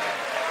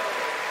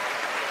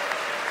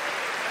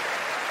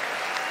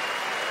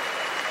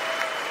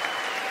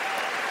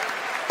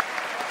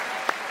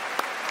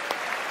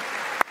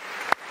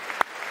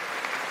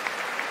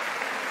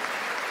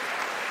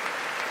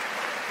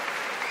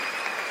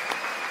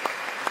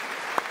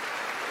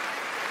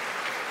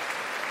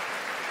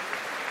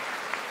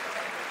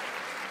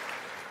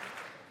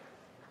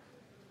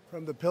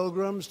 From the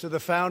Pilgrims to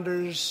the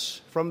founders,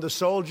 from the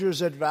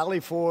soldiers at Valley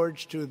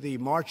Forge to the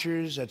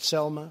marchers at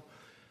Selma,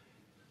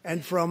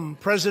 and from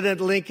President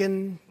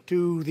Lincoln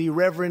to the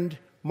Reverend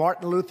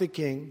Martin Luther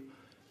King,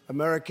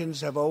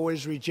 Americans have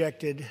always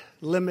rejected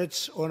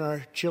limits on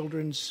our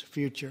children's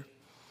future.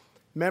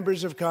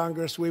 Members of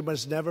Congress, we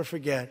must never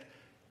forget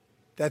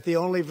that the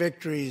only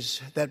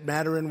victories that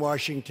matter in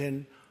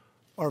Washington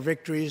are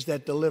victories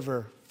that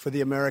deliver for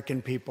the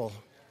American people.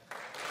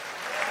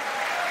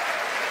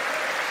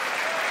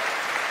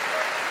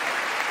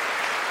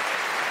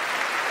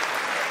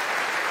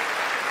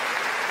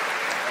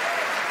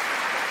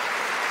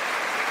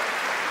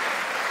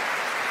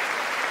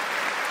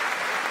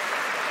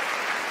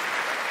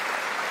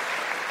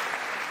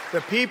 The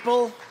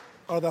people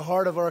are the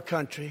heart of our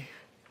country.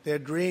 Their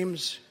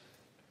dreams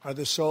are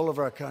the soul of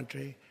our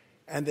country,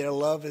 and their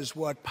love is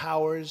what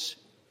powers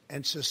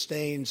and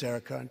sustains our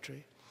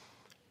country.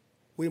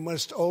 We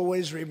must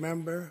always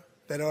remember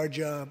that our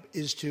job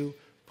is to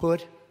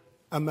put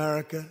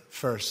America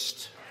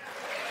first.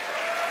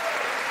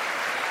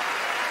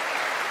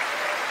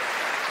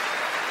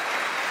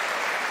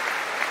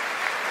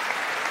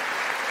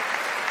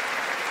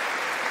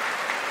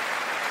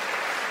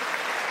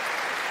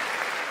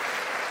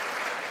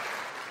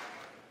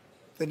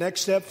 The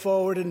next step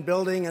forward in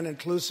building an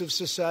inclusive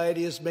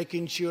society is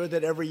making sure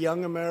that every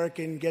young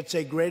American gets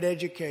a great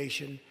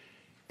education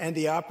and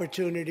the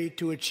opportunity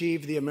to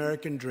achieve the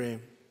American dream.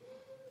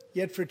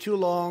 Yet for too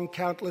long,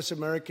 countless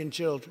American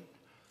children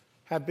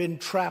have been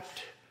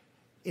trapped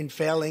in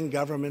failing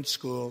government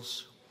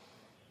schools.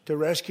 To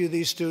rescue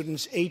these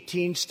students,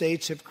 18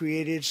 states have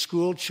created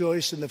school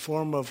choice in the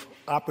form of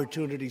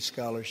opportunity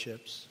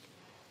scholarships.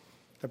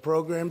 The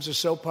programs are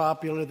so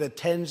popular that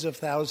tens of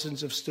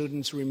thousands of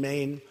students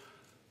remain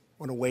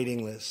on a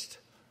waiting list.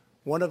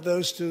 One of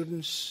those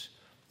students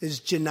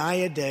is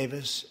Janiyah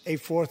Davis, a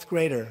fourth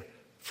grader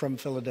from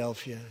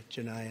Philadelphia.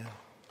 Janiyah.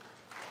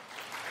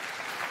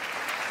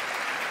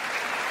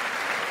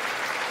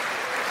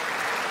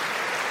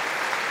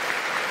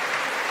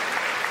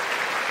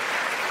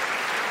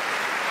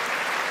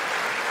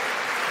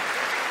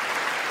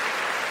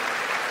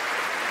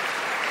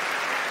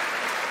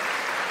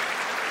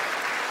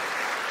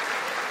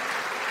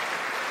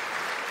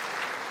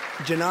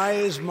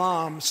 Janiyah's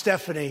mom,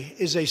 Stephanie,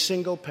 is a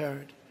single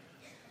parent.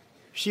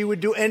 She would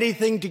do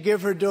anything to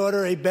give her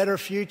daughter a better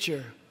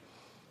future.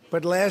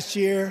 But last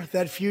year,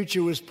 that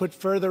future was put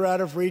further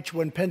out of reach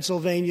when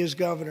Pennsylvania's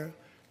governor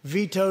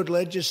vetoed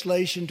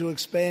legislation to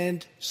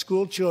expand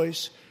school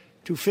choice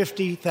to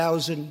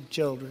 50,000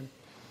 children.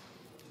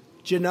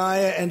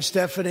 Janiyah and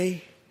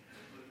Stephanie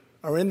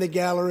are in the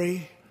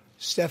gallery.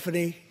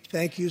 Stephanie,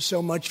 thank you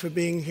so much for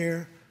being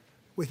here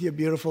with your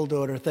beautiful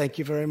daughter. Thank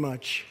you very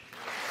much.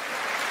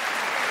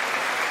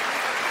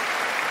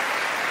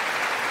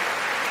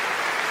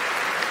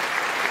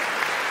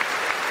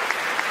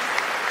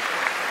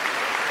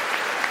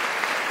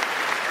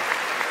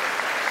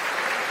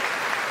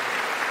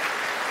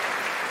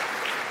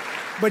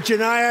 But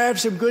Janiyah, I have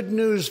some good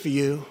news for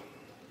you,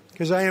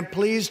 because I am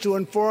pleased to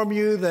inform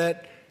you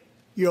that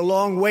your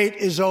long wait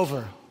is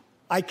over.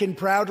 I can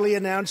proudly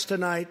announce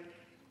tonight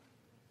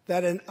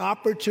that an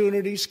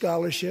opportunity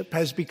scholarship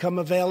has become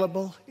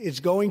available. It's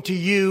going to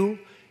you,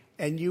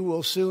 and you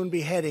will soon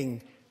be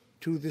heading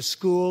to the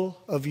school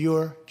of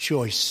your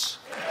choice.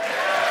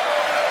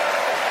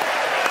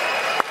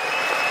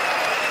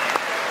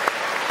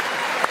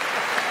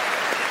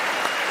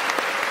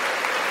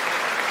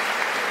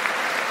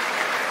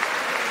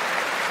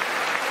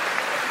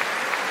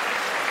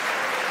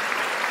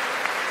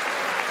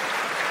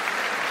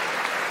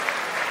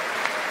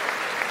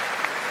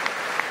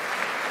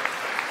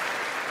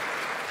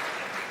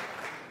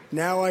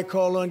 Now I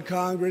call on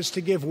Congress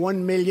to give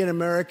 1 million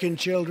American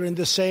children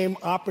the same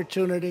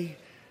opportunity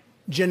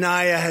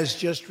Janiyah has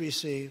just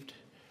received.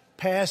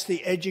 Pass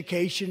the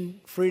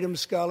Education Freedom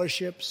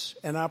Scholarships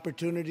and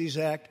Opportunities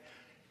Act,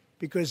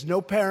 because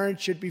no parent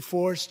should be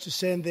forced to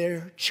send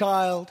their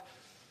child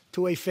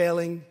to a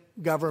failing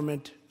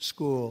government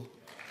school.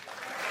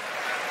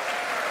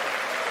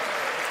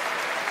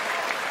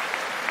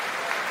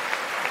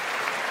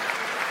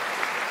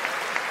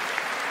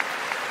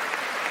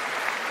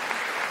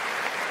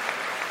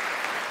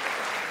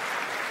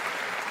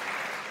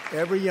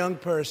 Every young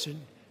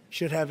person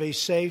should have a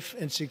safe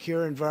and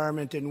secure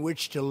environment in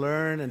which to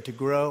learn and to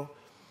grow.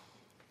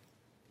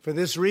 For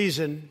this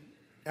reason,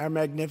 our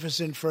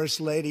magnificent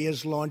First Lady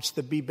has launched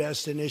the Be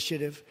Best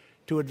initiative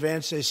to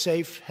advance a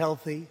safe,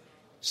 healthy,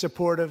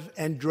 supportive,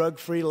 and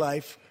drug-free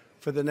life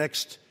for the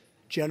next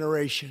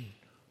generation,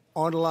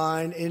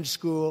 online, in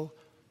school,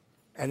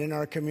 and in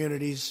our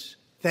communities.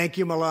 Thank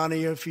you,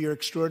 Melania, for your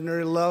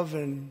extraordinary love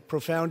and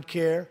profound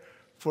care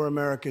for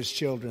America's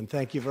children.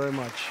 Thank you very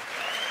much.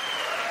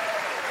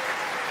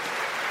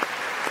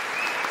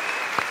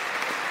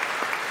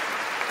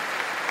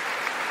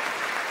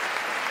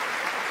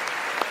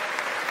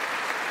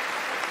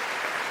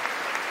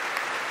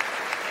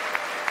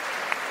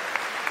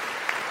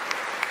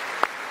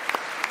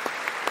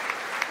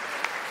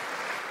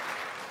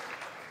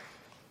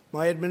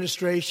 My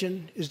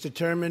administration is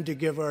determined to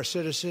give our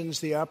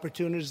citizens the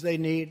opportunities they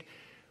need,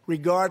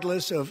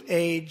 regardless of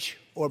age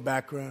or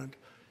background.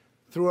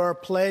 Through our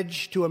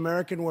pledge to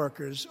American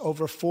workers,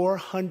 over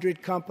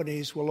 400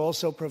 companies will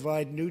also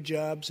provide new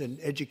jobs and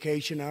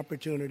education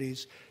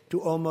opportunities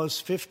to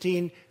almost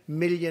 15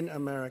 million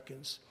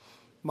Americans.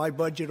 My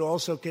budget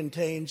also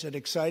contains an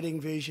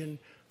exciting vision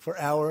for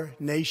our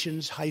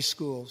nation's high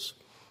schools.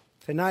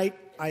 Tonight,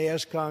 I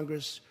ask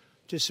Congress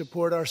to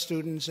support our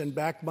students and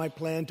back my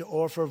plan to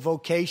offer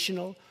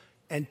vocational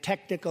and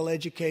technical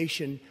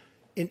education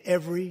in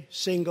every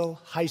single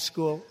high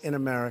school in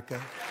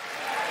America.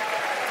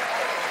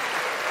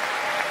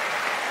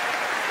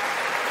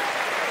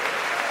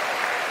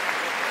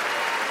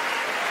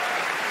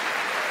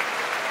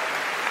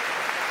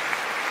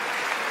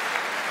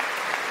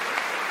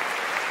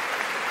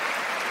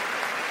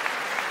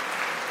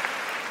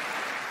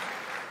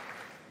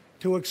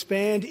 To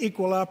expand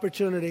equal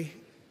opportunity,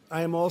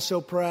 I am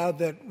also proud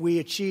that we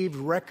achieved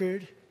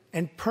record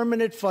and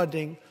permanent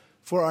funding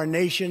for our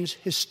nation's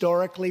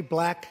historically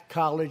black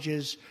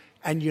colleges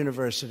and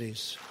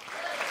universities.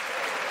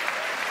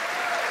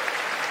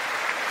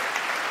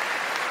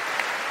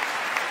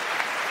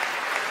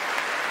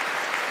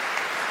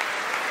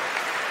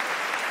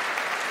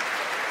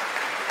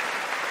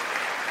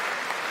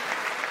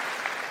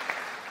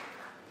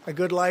 A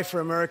good life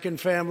for American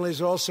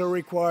families also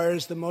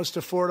requires the most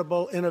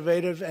affordable,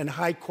 innovative, and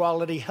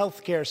high-quality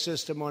health care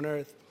system on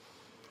earth.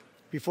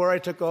 Before I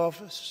took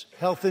office,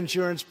 health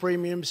insurance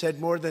premiums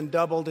had more than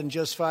doubled in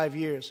just 5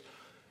 years.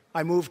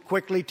 I moved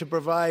quickly to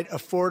provide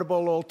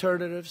affordable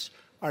alternatives.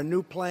 Our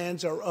new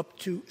plans are up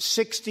to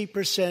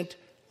 60%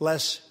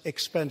 less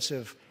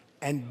expensive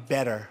and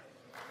better.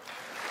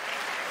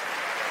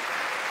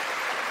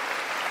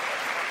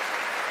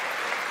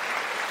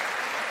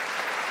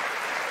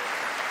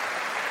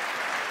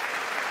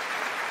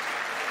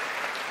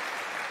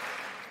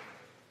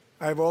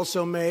 I've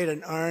also made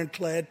an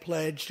ironclad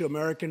pledge to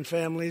American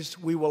families.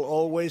 We will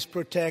always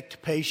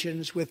protect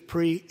patients with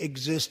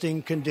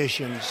pre-existing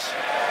conditions.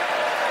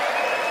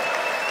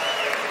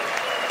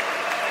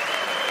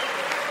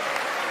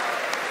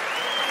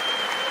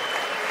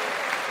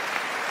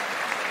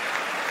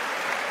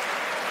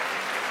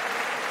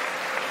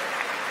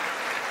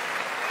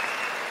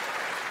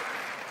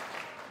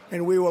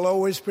 And we will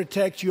always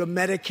protect your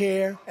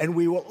Medicare, and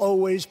we will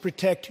always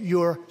protect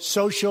your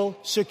Social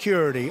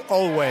Security,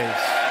 always.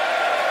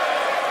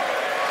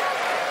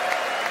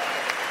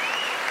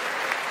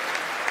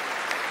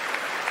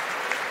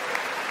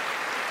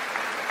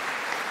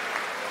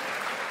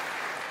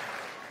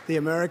 The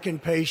American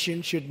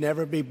patient should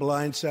never be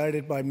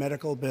blindsided by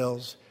medical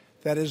bills.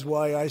 That is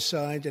why I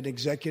signed an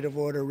executive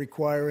order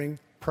requiring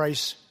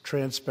price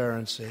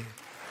transparency.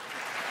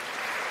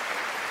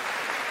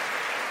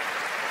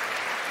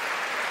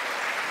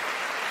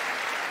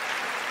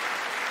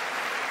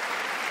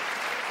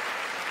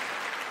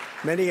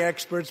 Many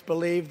experts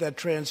believe that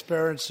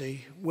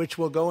transparency, which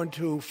will go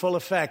into full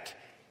effect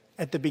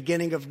at the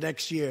beginning of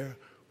next year,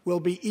 will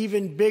be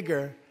even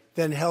bigger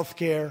than health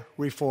care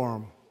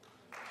reform.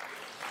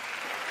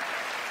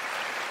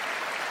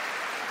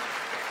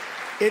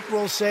 It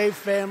will save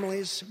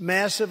families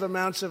massive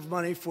amounts of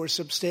money for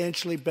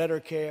substantially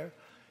better care.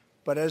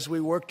 But as we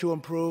work to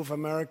improve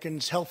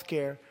Americans' health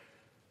care,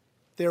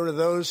 there are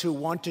those who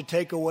want to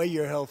take away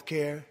your health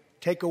care,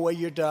 take away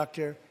your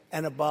doctor,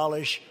 and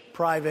abolish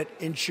private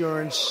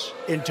insurance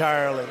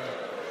entirely.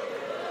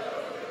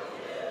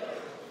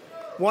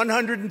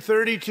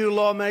 132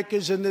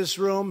 lawmakers in this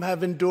room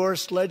have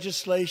endorsed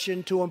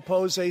legislation to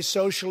impose a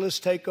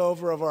socialist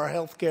takeover of our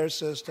health care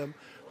system,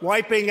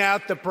 wiping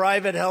out the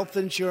private health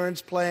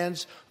insurance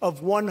plans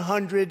of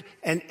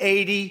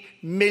 180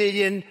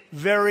 million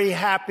very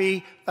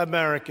happy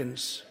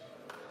Americans.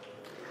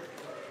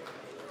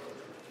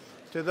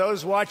 To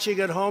those watching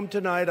at home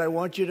tonight, I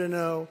want you to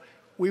know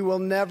we will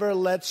never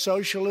let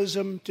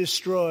socialism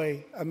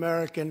destroy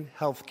American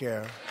health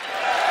care.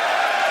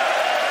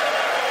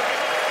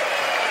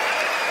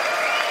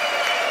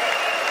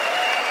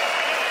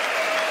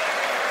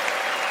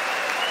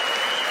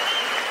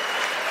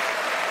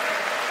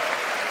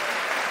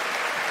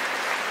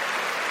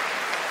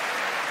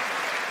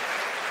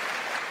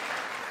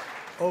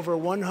 Over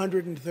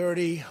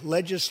 130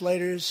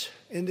 legislators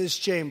in this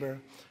chamber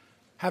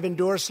have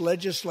endorsed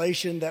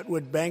legislation that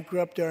would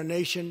bankrupt our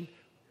nation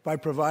by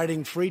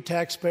providing free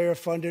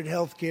taxpayer-funded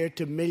health care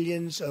to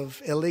millions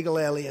of illegal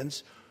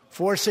aliens,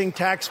 forcing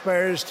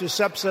taxpayers to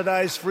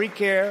subsidize free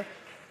care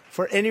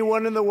for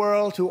anyone in the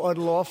world who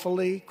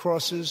unlawfully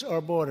crosses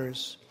our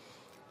borders.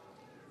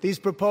 These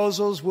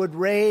proposals would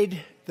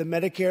raid the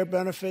Medicare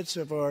benefits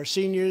of our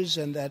seniors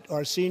and that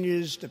our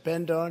seniors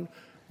depend on,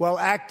 while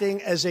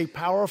acting as a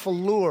powerful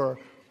lure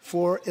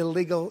for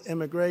illegal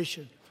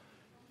immigration.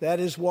 That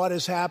is what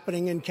is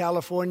happening in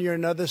California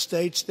and other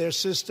states. Their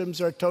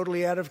systems are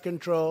totally out of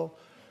control,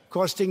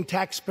 costing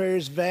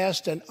taxpayers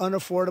vast and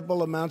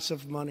unaffordable amounts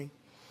of money.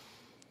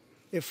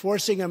 If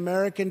forcing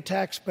American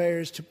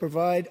taxpayers to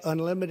provide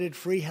unlimited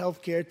free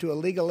health care to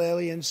illegal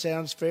aliens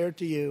sounds fair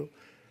to you,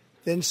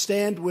 then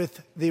stand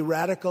with the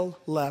radical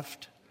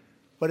left.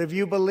 But if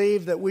you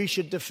believe that we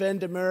should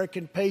defend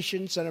American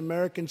patients and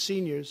American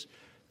seniors,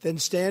 then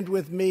stand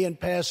with me and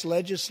pass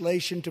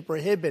legislation to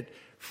prohibit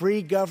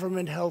free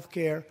government health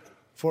care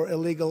for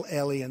illegal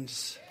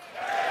aliens.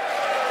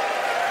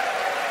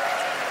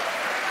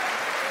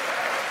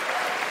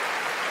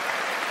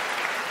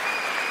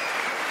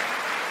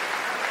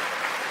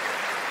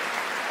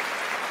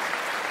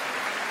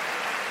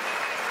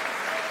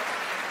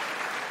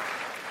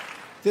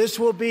 This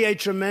will be a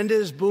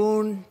tremendous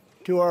boon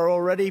to our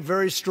already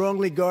very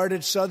strongly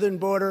guarded southern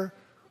border,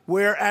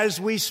 where, as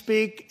we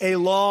speak, a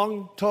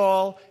long,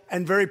 tall,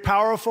 and very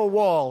powerful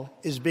wall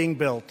is being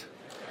built.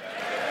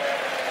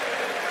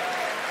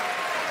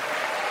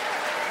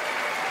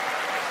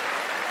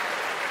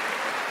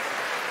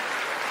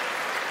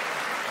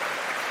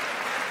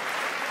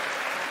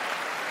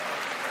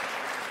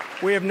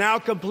 We have now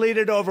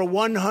completed over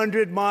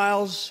 100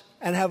 miles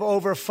and have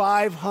over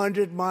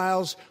 500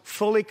 miles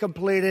fully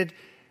completed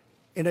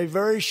in a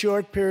very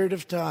short period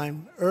of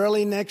time.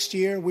 Early next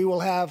year, we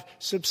will have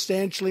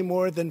substantially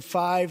more than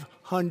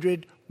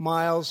 500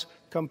 miles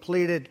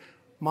completed.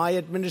 My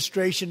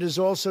administration is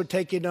also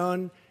taking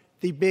on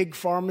the big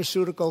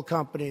pharmaceutical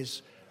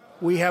companies.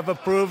 We have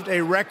approved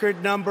a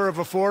record number of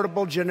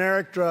affordable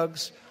generic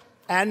drugs,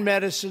 and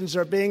medicines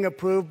are being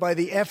approved by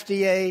the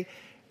FDA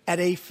at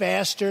a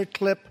faster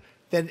clip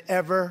than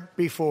ever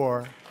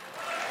before.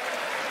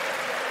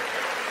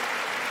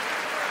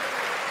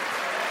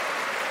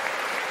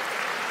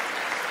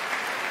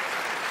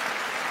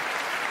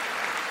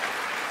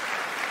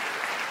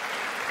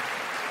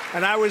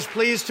 And I was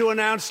pleased to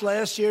announce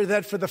last year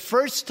that for the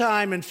first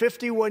time in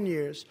 51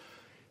 years,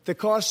 the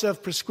cost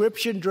of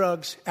prescription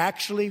drugs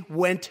actually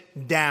went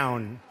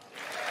down.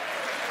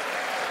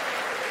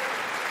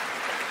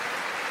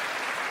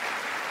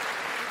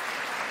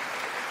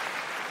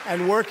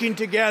 And working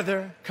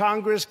together,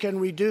 Congress can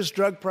reduce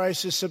drug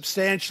prices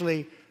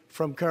substantially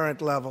from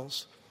current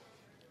levels.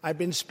 I've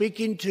been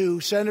speaking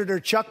to Senator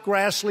Chuck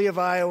Grassley of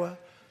Iowa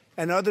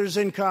and others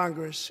in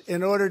Congress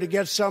in order to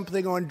get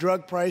something on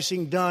drug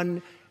pricing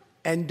done,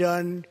 and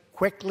done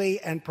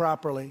quickly and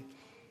properly.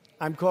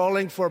 I'm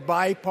calling for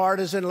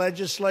bipartisan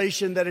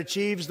legislation that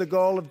achieves the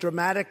goal of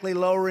dramatically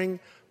lowering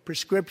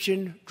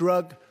prescription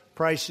drug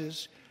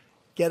prices.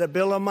 Get a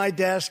bill on my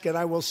desk, and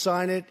I will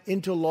sign it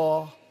into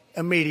law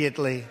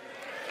immediately.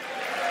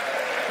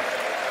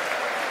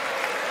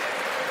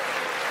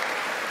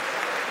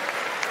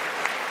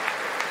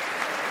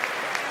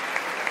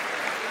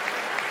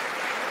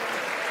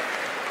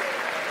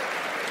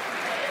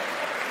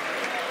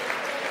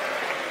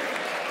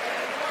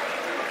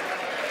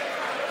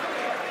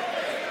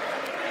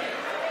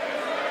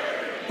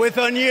 With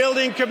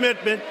unyielding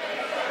commitment,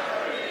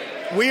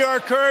 we are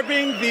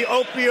curbing the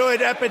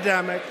opioid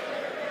epidemic.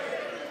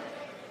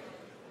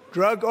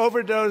 Drug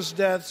overdose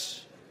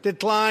deaths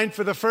declined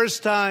for the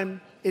first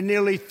time in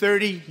nearly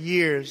 30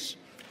 years.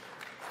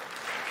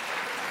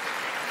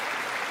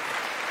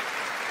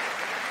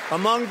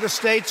 Among the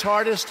states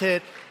hardest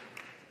hit,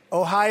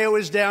 Ohio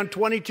is down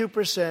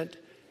 22%,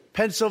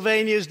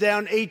 Pennsylvania is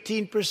down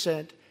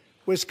 18%,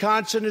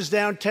 Wisconsin is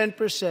down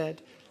 10%,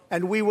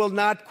 and we will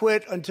not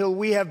quit until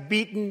we have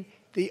beaten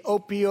the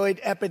opioid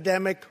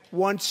epidemic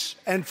once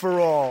and for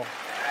all.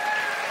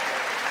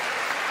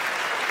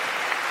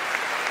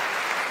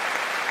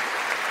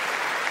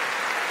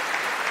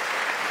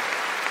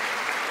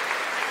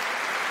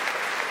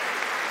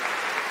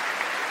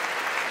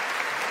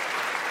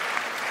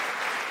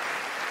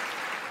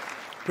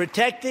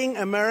 Protecting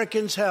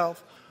Americans'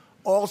 health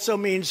also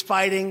means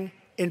fighting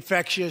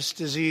infectious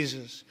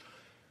diseases.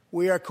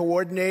 We are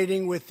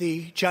coordinating with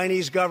the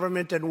Chinese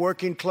government and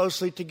working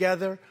closely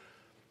together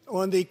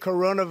on the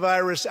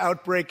coronavirus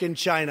outbreak in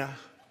China.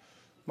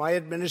 My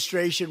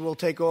administration will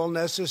take all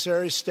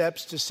necessary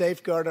steps to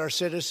safeguard our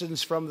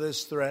citizens from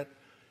this threat.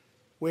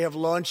 We have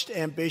launched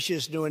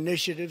ambitious new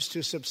initiatives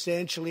to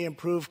substantially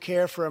improve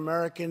care for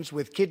Americans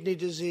with kidney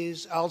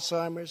disease,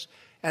 Alzheimer's,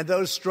 and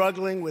those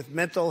struggling with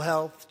mental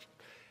health.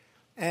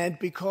 And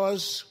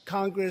because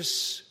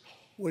Congress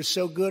was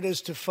so good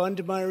as to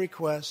fund my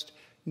request,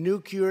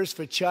 new cures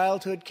for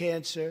childhood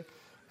cancer,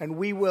 and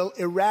we will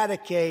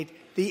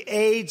eradicate the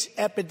AIDS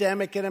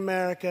epidemic in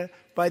America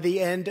by the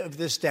end of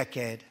this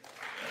decade.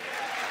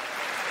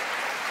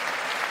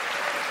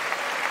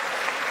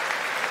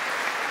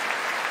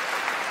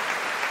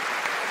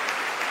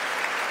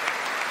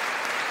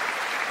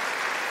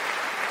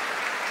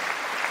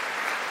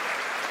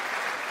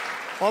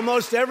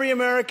 Almost every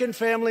American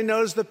family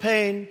knows the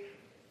pain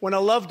when a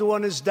loved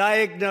one is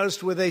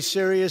diagnosed with a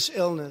serious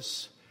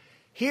illness.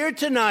 Here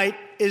tonight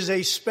is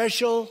a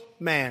special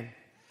man,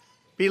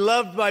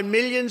 beloved by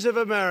millions of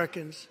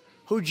Americans,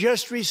 who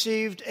just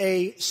received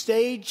a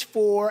stage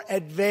 4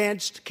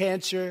 advanced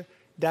cancer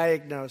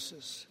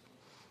diagnosis.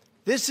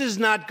 This is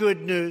not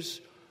good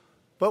news,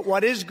 but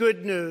what is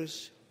good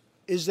news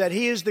is that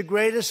he is the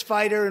greatest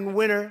fighter and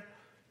winner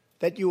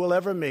that you will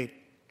ever meet.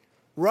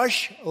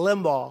 Rush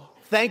Limbaugh,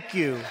 thank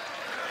you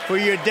for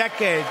your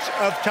decades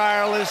of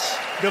tireless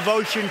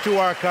devotion to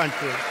our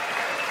country.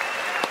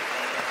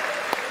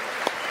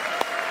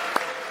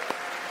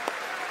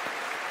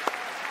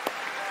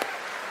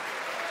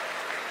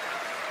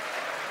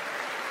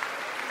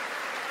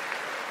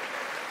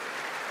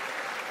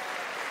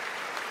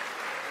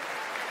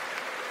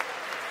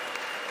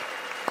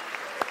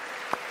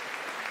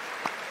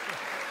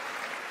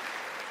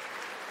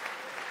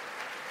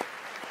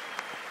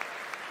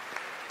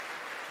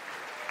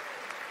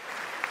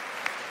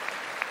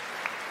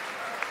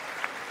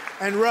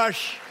 And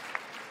Rush,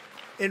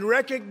 in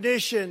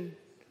recognition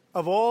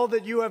of all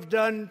that you have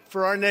done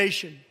for our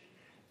nation,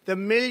 the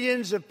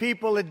millions of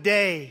people a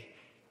day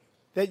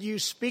that you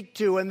speak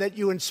to and that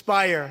you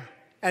inspire,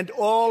 and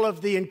all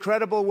of the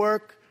incredible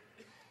work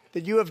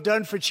that you have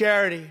done for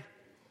charity,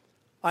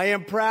 I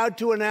am proud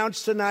to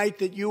announce tonight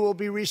that you will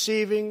be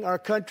receiving our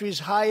country's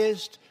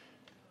highest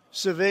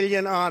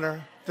civilian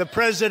honor, the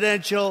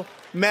Presidential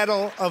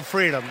Medal of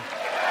Freedom.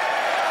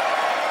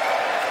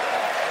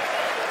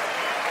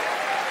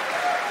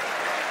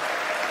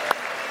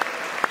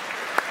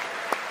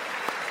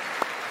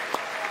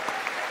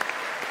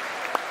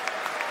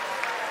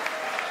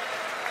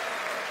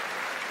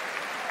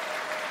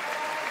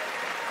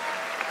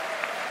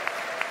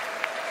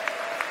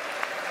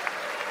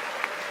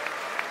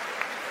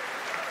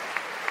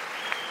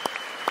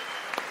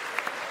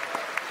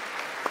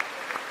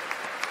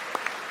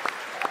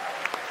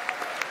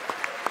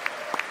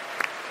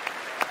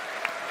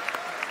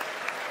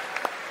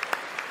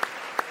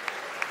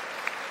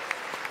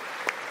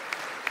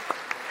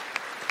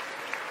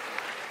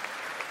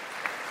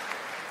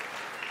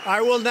 I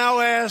will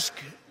now ask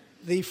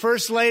the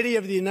First Lady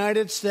of the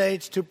United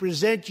States to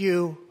present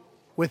you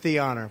with the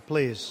honor,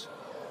 please.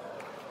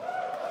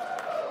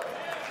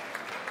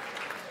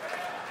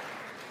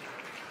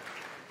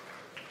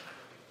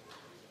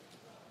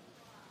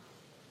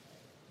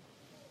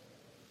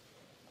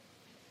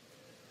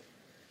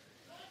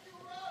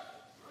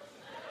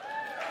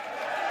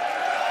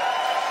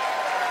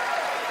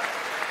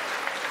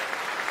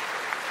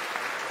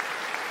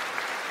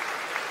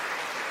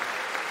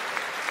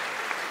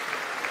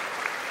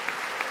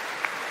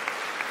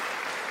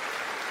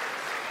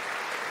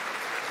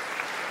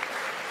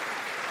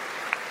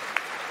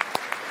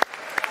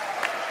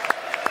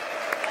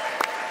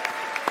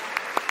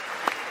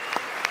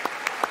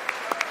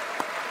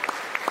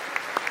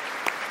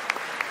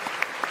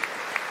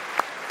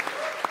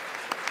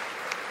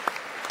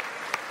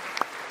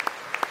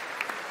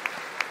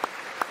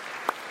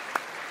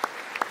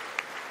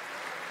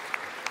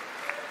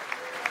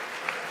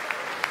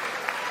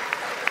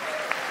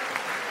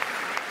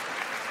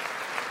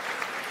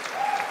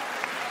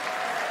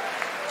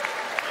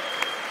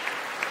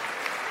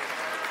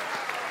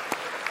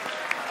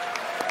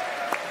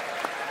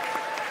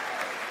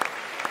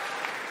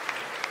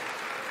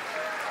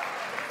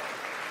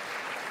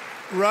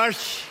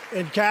 Rush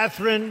and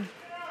Catherine,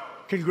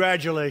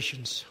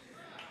 congratulations.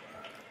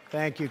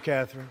 Thank you,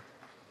 Catherine.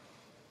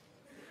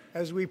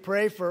 As we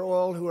pray for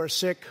all who are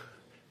sick,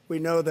 we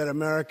know that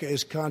America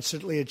is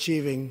constantly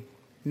achieving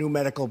new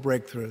medical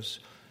breakthroughs.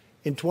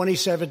 In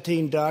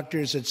 2017,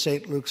 doctors at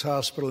St. Luke's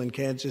Hospital in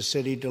Kansas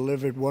City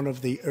delivered one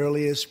of the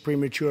earliest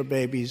premature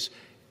babies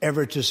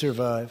ever to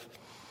survive.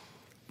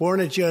 Born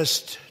at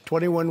just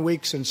 21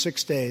 weeks and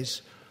 6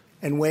 days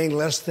and weighing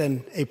less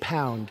than a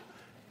pound,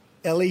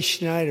 Ellie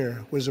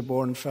Schneider was a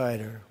born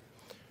fighter.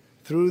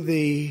 Through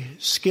the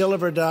skill of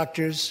her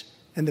doctors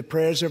and the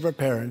prayers of her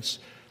parents,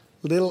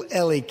 little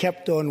Ellie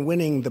kept on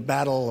winning the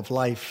battle of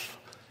life.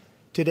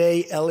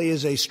 Today, Ellie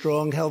is a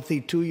strong, healthy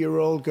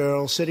 2-year-old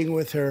girl sitting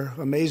with her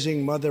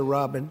amazing mother,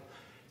 Robin.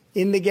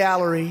 In the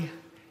gallery,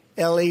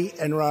 Ellie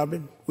and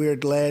Robin, we are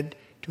glad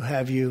to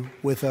have you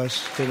with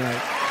us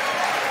tonight.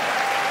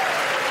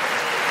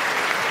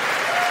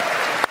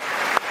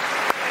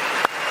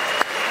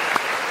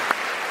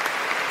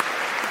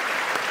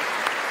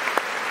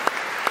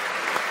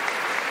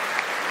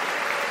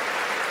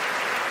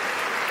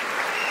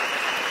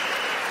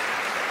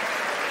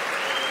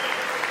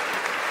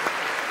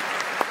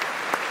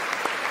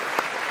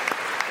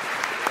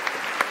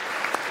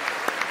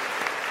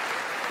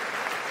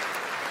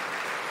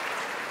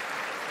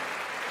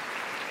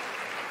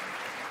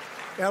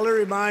 Ellie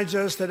reminds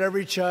us that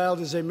every child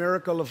is a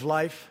miracle of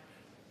life.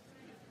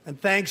 And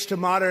thanks to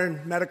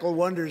modern medical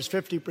wonders,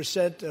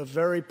 50% of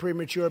very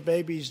premature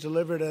babies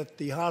delivered at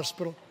the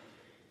hospital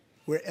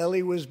where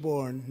Ellie was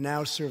born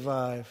now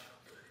survive.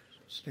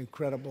 It's an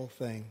incredible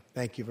thing.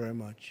 Thank you very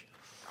much.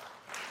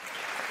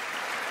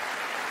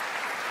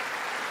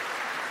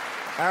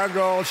 Our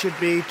goal should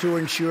be to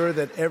ensure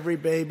that every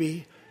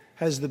baby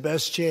has the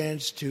best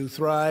chance to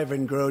thrive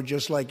and grow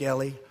just like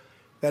Ellie.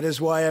 That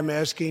is why I'm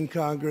asking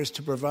Congress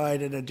to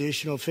provide an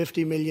additional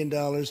 $50 million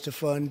to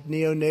fund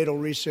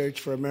neonatal research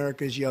for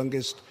America's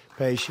youngest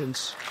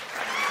patients.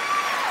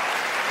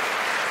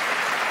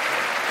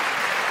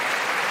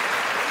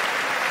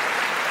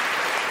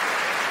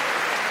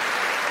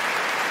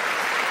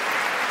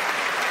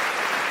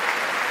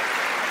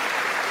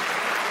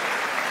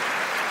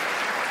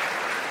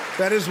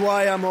 That is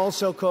why I'm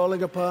also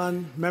calling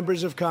upon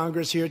members of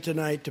Congress here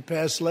tonight to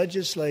pass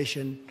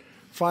legislation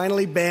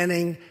finally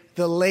banning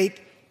the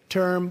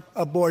late-term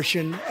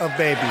abortion of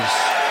babies.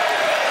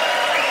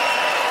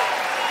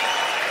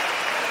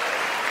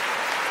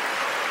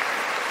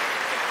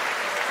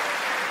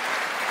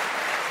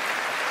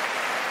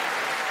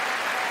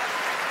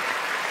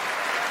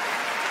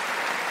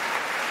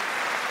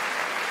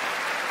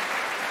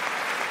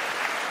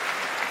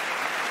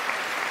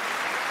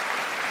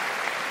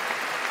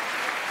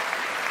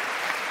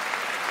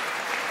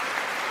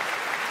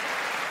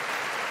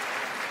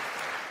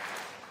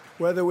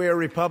 Whether we are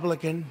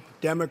Republican,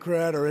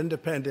 Democrat, or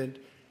Independent,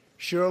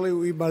 surely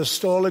we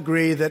must all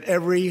agree that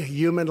every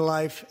human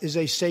life is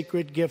a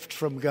sacred gift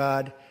from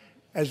God.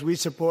 As we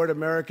support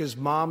America's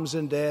moms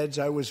and dads,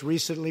 I was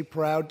recently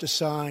proud to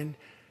sign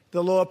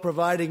the law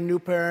providing new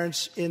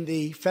parents in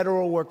the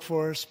federal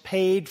workforce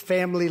paid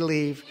family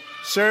leave,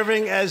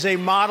 serving as a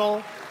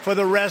model for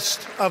the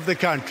rest of the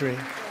country.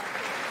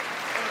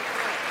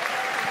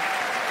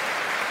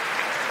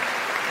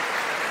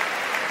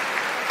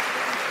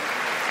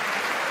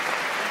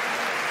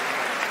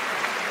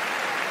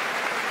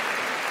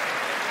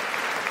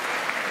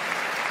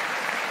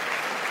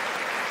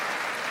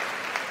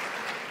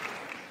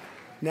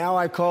 Now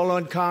I call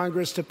on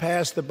Congress to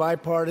pass the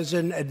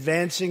bipartisan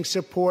Advancing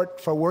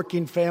Support for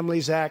Working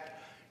Families Act,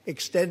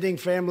 extending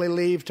family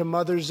leave to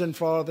mothers and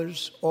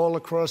fathers all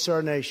across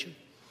our nation.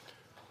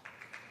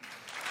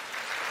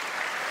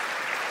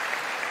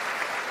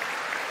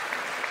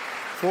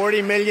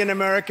 $40 million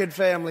American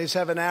families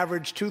have an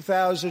average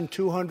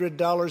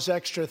 $2,200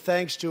 extra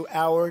thanks to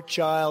our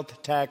child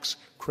tax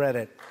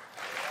credit.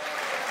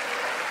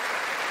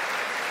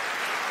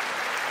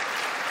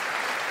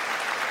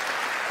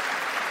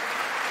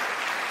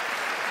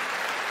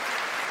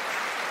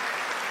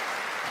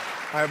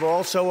 I've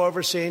also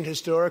overseen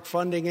historic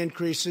funding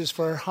increases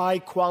for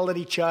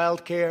high-quality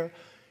child care,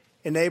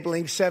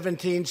 enabling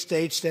 17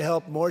 states to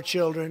help more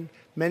children,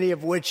 many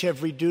of which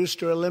have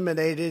reduced or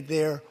eliminated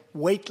their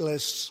wait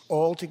lists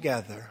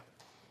altogether.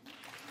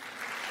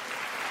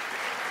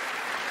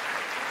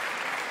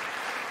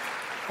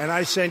 And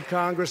I sent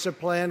Congress a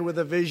plan with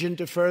a vision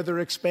to further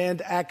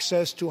expand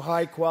access to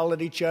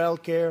high-quality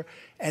child care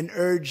and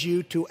urge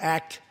you to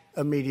act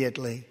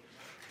immediately.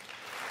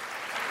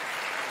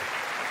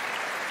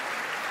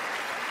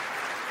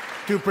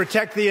 To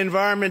protect the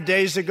environment,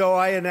 days ago,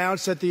 I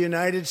announced that the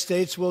United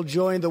States will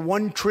join the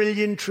 1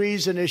 Trillion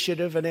Trees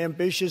Initiative, an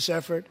ambitious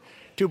effort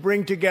to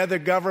bring together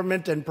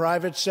government and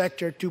private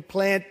sector to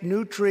plant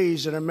new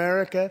trees in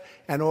America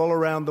and all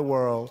around the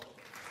world.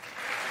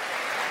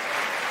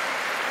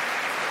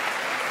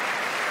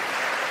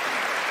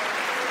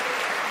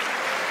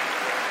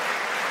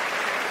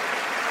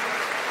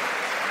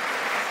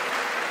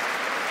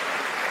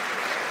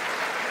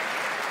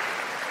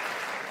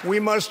 We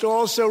must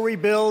also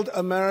rebuild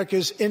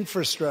America's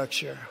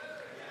infrastructure.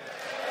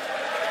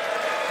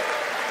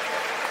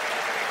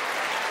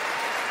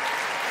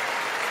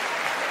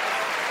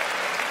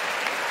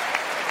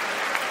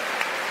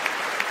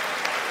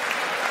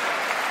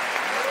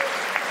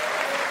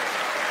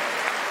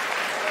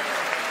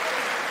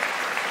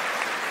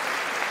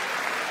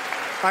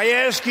 I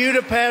ask you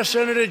to pass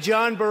Senator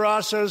John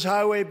Barrasso's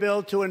highway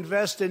bill to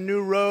invest in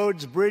new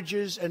roads,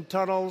 bridges, and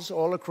tunnels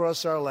all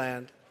across our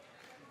land.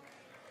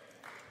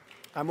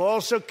 I'm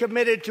also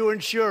committed to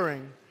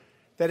ensuring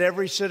that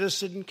every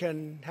citizen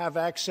can have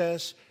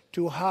access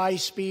to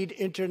high-speed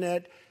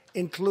internet,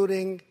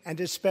 including and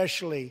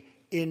especially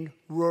in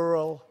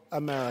rural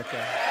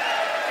America.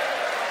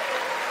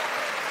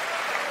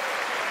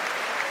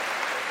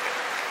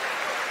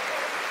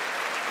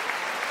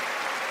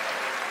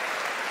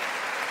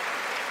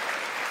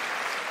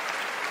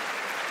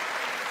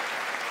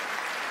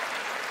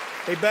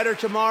 A better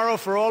tomorrow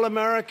for all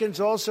Americans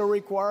also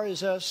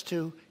requires us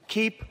to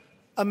keep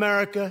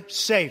America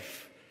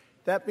safe.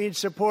 That means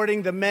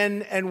supporting the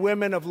men and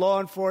women of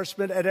law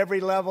enforcement at every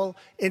level,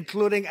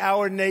 including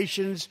our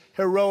nation's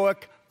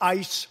heroic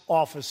ICE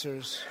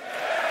officers.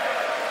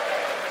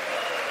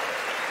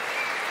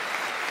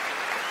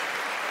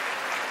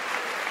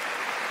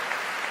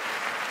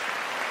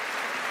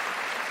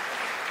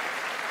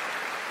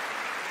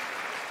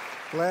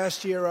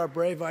 Last year, our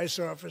brave ICE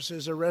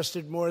officers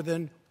arrested more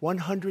than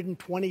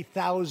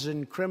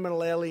 120,000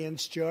 criminal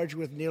aliens charged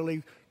with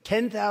nearly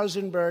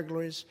 10,000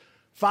 burglaries,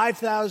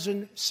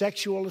 5,000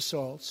 sexual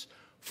assaults,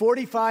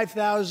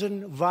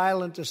 45,000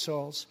 violent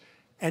assaults,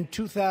 and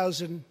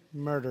 2,000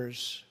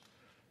 murders.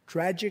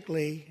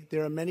 Tragically,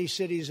 there are many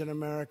cities in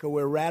America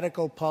where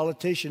radical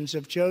politicians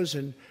have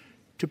chosen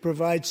to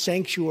provide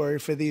sanctuary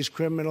for these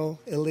criminal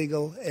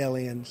illegal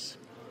aliens.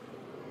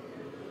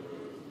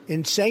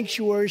 In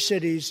sanctuary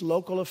cities,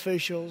 local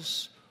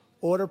officials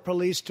order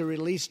police to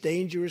release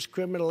dangerous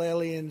criminal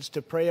aliens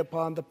to prey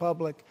upon the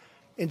public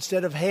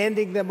instead of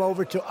handing them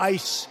over to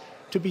ICE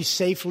to be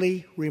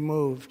safely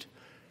removed.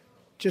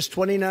 Just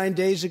 29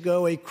 days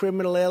ago, a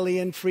criminal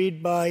alien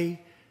freed by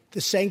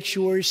the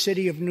sanctuary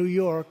city of New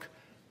York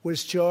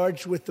was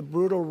charged with the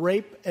brutal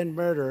rape and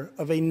murder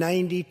of a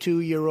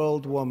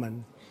 92-year-old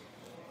woman.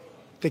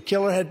 The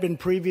killer had been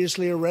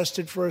previously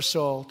arrested for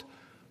assault,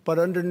 but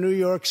under New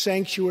York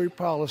sanctuary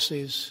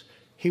policies,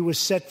 he was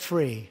set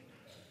free.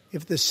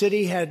 If the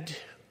city had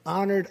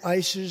honored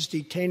ICE's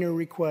detainer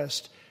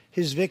request,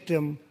 his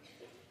victim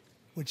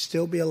would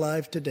still be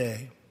alive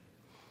today.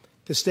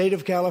 The state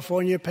of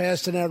California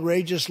passed an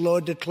outrageous law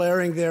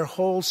declaring their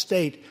whole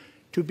state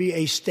to be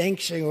a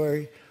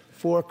sanctuary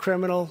for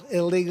criminal,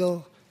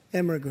 illegal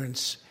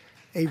immigrants,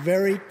 a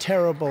very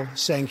terrible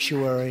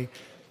sanctuary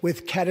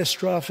with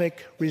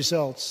catastrophic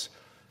results.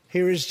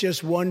 Here is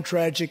just one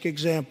tragic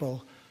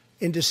example.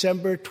 In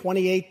December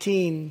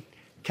 2018,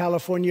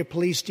 California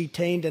police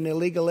detained an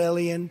illegal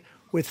alien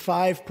with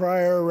 5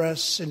 prior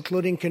arrests,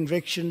 including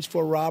convictions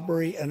for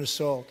robbery and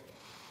assault.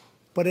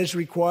 But as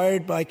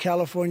required by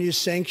California's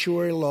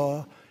sanctuary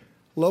law,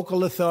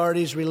 local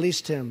authorities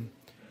released him.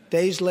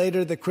 Days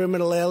later, the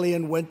criminal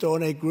alien went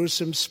on a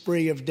gruesome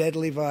spree of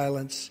deadly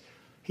violence.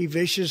 He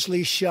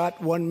viciously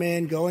shot one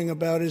man going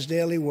about his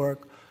daily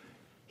work.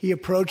 He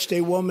approached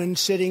a woman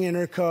sitting in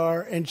her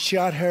car and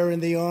shot her in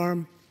the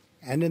arm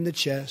and in the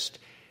chest.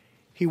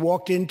 He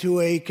walked into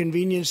a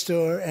convenience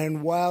store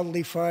and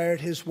wildly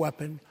fired his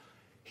weapon.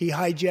 He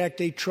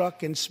hijacked a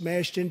truck and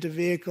smashed into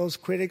vehicles,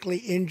 critically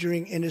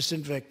injuring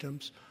innocent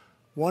victims.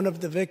 One of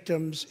the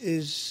victims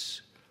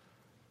is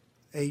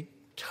a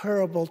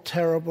terrible,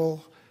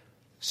 terrible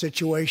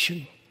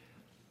situation.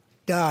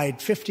 Died,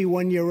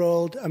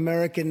 51-year-old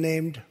American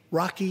named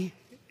Rocky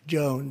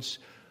Jones.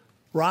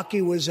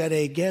 Rocky was at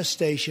a gas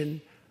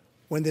station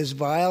when this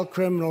vile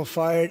criminal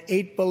fired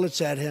 8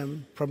 bullets at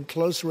him from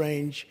close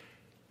range,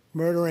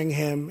 murdering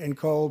him in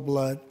cold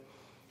blood.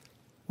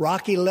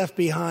 Rocky left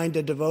behind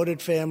a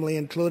devoted family,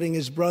 including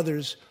his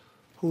brothers,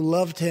 who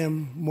loved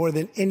him more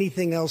than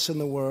anything else in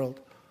the world.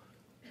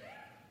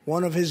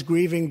 One of his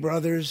grieving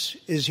brothers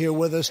is here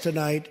with us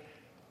tonight.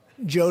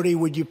 Jody,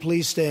 would you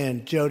please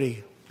stand?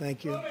 Jody,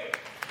 thank you.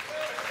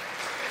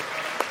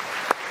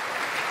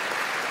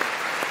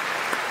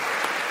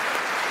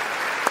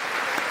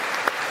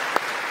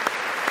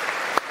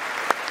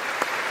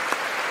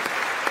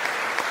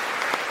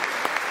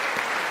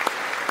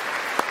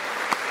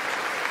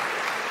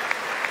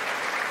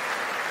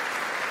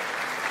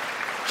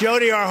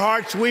 Jody, our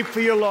hearts weep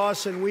for your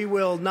loss, and we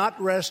will not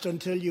rest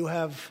until you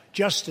have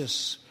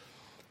justice.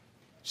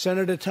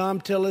 Senator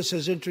Thom Tillis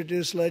has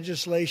introduced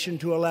legislation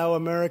to allow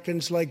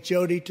Americans like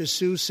Jody to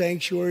sue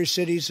sanctuary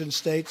cities and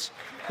states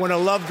when a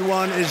loved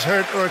one is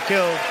hurt or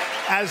killed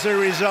as a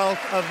result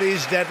of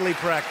these deadly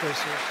practices.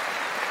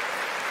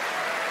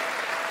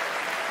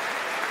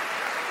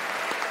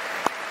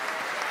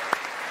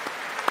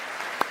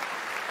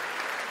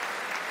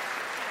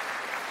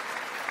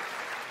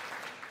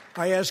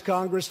 I ask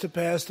Congress to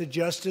pass the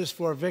Justice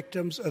for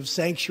Victims of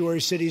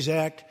Sanctuary Cities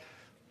Act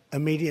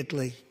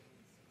immediately.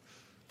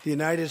 The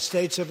United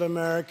States of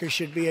America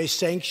should be a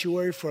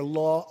sanctuary for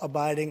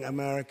law-abiding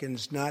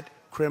Americans, not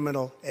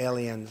criminal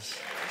aliens.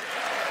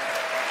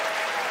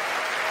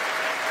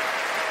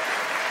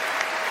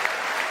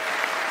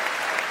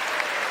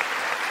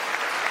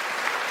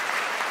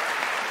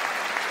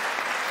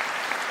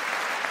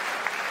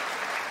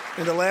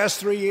 In the last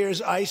 3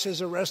 years, ICE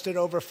has arrested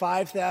over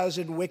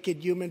 5,000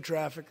 wicked human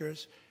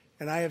traffickers,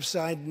 and I have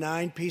signed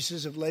 9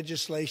 pieces of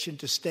legislation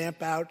to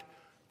stamp out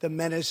the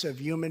menace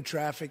of human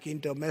trafficking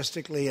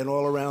domestically and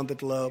all around the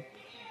globe.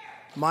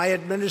 My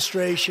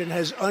administration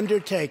has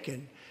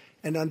undertaken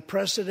an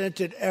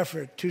unprecedented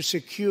effort to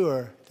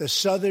secure the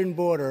southern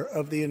border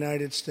of the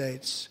United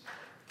States.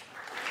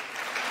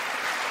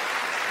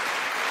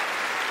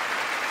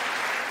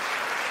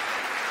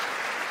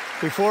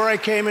 Before I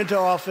came into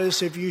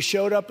office, if you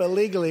showed up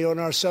illegally on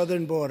our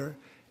southern border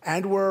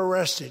and were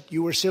arrested,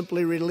 you were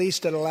simply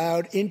released and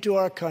allowed into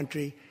our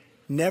country,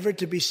 never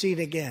to be seen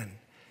again.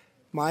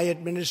 My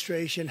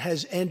administration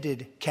has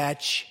ended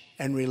catch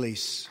and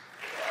release.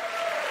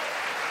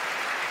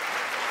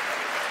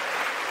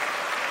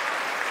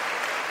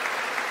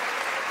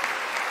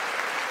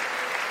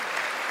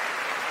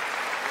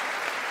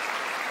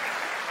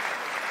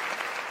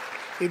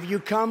 If you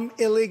come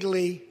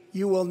illegally,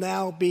 you will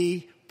now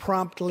be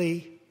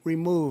promptly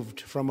removed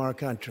from our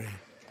country.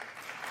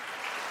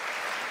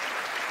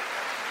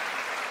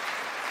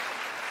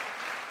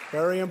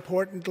 Very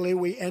importantly,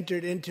 we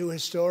entered into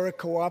historic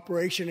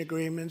cooperation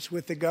agreements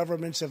with the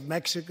governments of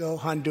Mexico,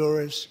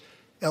 Honduras,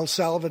 El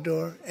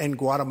Salvador, and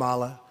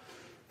Guatemala.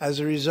 As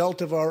a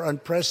result of our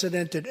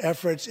unprecedented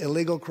efforts,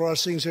 illegal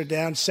crossings are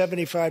down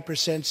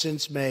 75%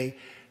 since May,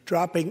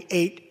 dropping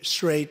 8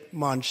 straight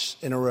months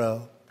in a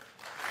row.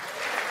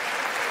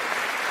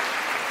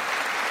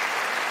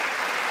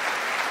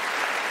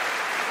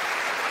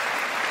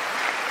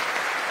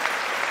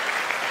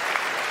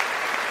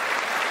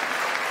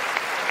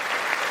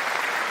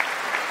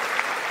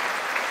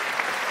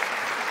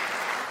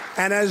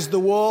 And as the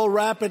wall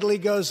rapidly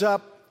goes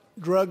up,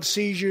 drug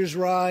seizures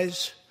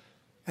rise,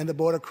 and the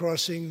border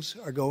crossings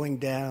are going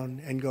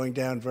down and going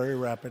down very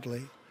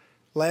rapidly.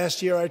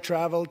 Last year, I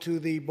traveled to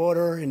the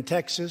border in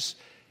Texas,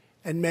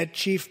 and met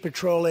Chief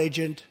Patrol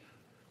Agent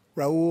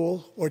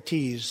Raul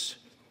Ortiz.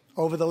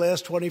 Over the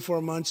last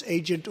 24 months,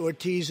 Agent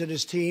Ortiz and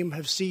his team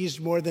have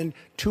seized more than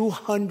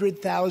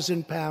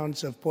 200,000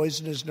 pounds of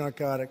poisonous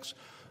narcotics,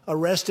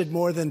 arrested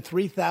more than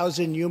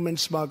 3,000 human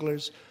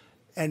smugglers,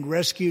 and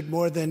rescued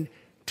more than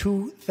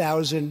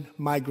 2,000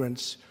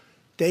 migrants.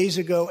 Days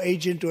ago,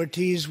 Agent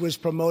Ortiz was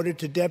promoted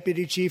to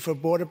Deputy Chief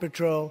of Border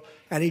Patrol,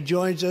 and he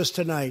joins us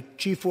tonight.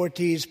 Chief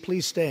Ortiz,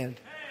 please stand.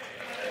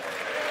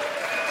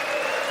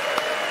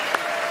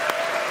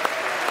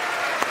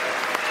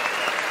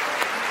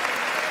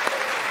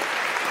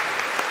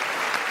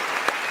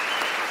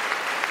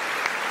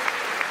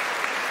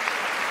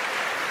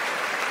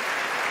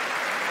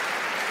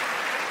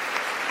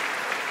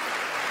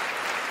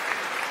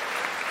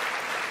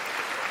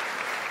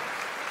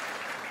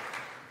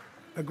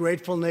 A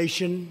grateful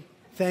nation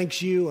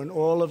thanks you and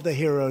all of the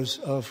heroes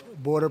of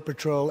Border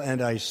Patrol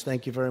and ICE.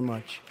 Thank you very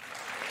much.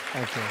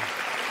 Thank you.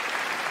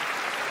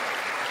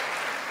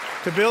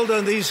 To build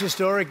on these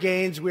historic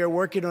gains, we are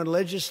working on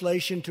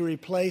legislation to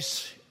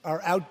replace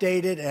our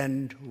outdated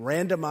and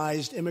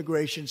randomized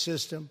immigration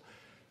system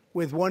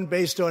with one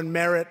based on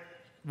merit,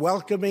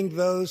 welcoming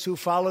those who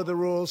follow the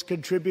rules,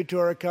 contribute to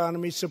our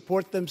economy,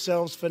 support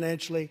themselves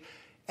financially,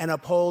 and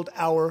uphold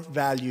our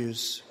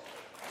values.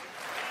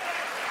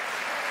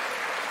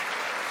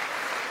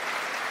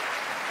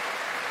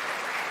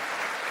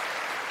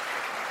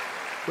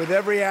 With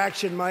every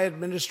action, my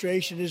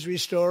administration is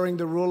restoring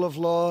the rule of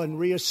law and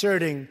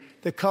reasserting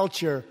the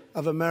culture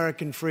of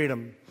American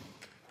freedom.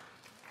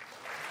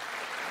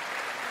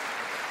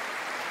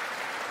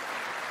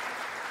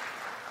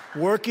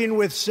 Working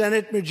with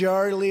Senate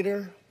Majority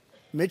Leader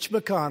Mitch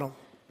McConnell,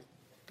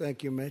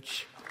 thank you,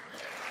 Mitch,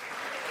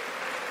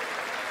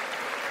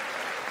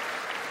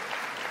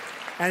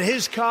 and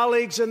his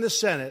colleagues in the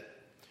Senate,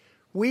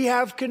 we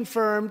have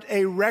confirmed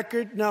a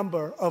record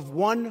number of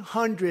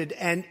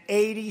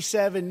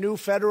 187 new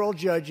federal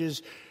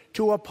judges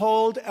to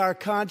uphold our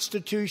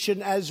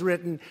Constitution as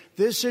written.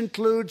 This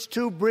includes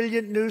two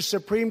brilliant new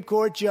Supreme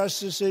Court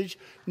justices,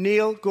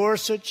 Neil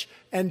Gorsuch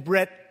and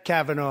Brett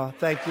Kavanaugh.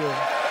 Thank you.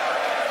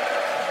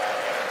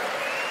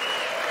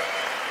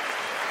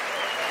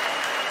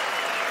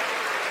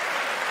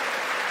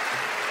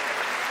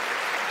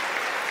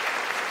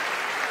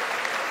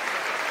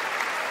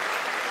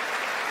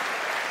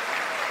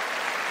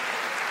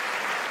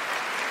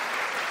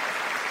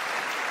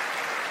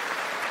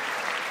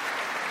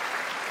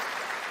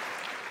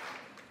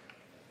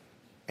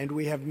 And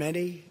we have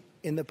many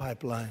in the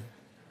pipeline.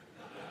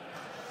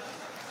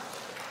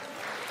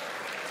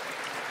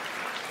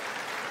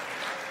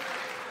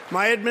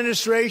 My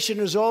administration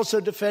is also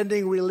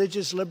defending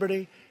religious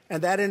liberty,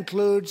 and that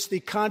includes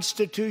the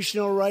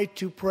constitutional right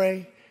to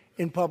pray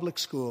in public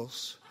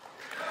schools.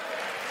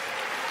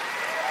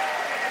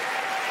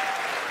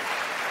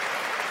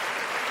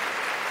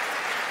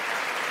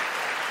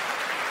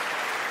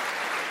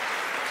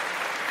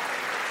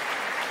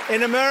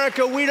 In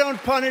America, we don't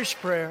punish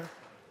prayer.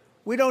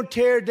 We don't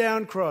tear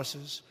down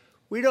crosses.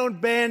 We don't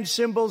ban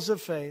symbols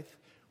of faith.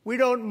 We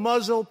don't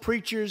muzzle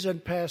preachers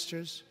and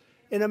pastors.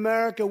 In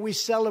America, we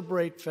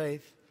celebrate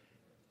faith.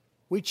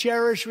 We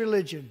cherish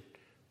religion.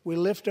 We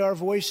lift our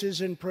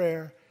voices in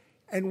prayer,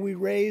 and we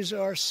raise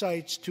our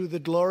sights to the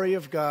glory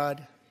of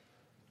God.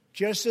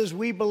 Just as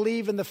we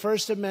believe in the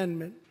First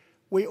Amendment,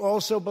 we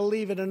also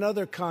believe in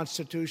another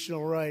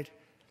constitutional right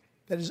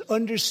that is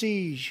under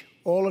siege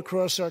all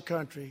across our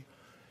country.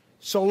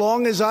 So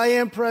long as I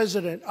am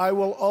president, I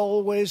will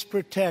always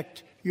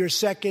protect your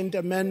Second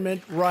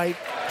Amendment right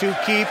to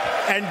keep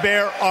and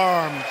bear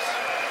arms.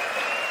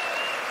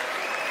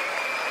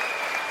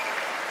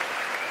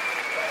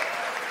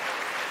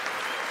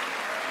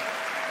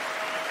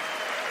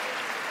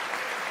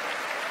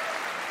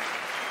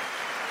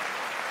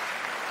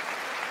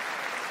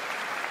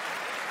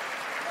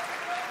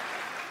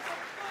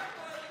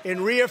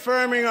 In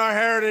reaffirming our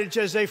heritage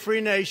as a free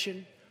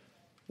nation,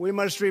 we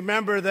must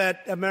remember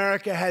that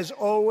America has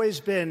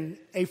always been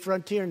a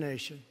frontier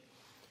nation.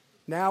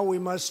 Now we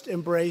must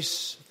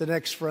embrace the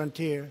next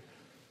frontier,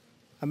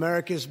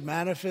 America's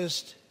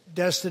manifest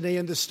destiny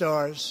in the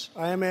stars.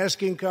 I am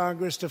asking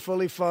Congress to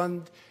fully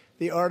fund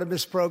the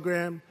Artemis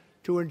program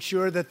to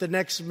ensure that the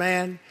next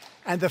man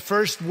and the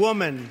first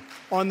woman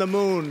on the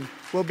moon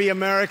will be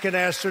American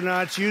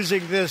astronauts,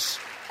 using this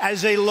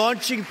as a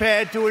launching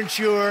pad to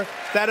ensure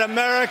that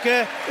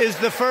America is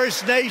the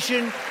first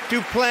nation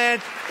to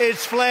plant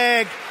its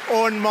flag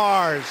on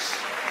Mars.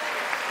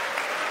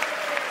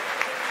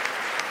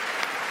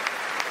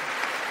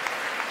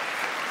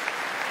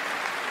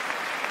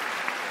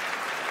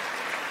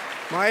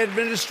 My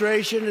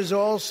administration is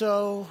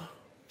also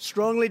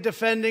strongly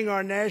defending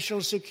our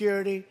national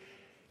security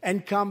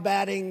and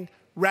combating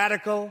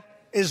radical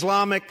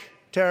Islamic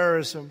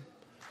terrorism.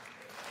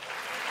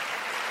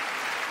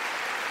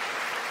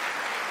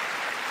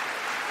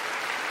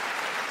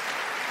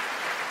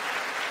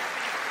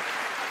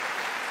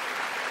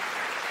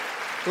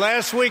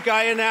 Last week,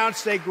 I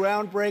announced a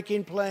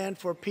groundbreaking plan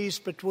for peace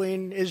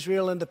between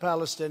Israel and the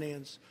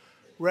Palestinians.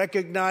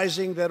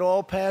 recognizing that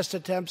all past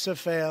attempts have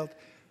failed,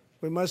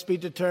 we must be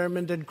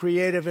determined and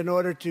creative in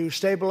order to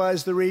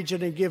stabilize the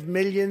region and give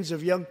millions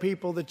of young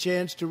people the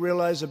chance to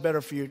realize a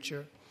better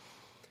future.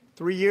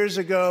 3 years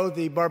ago,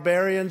 the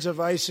barbarians of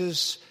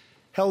ISIS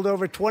held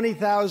over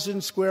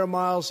 20,000 square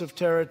miles of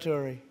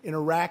territory in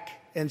Iraq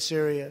and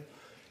Syria.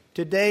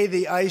 Today,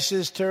 the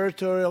ISIS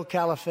territorial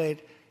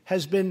caliphate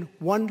has been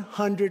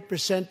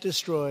 100%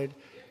 destroyed,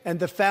 and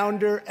the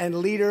founder and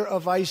leader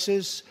of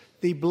ISIS,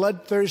 the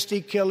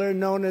bloodthirsty killer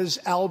known as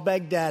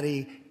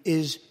al-Baghdadi,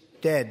 is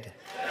dead.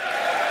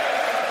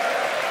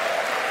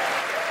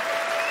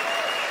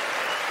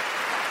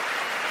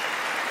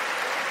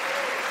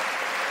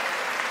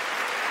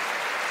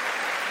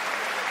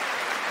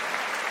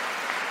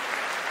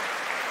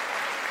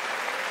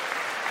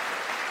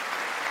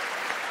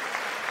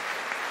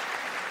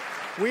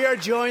 We are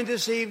joined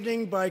this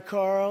evening by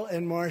Carl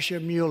and Marcia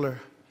Mueller.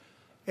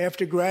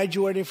 After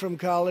graduating from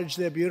college,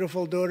 their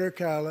beautiful daughter,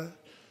 Carla,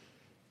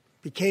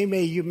 became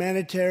a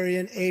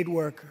humanitarian aid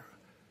worker.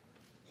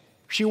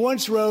 She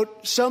once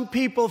wrote, "Some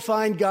people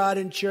find God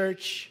in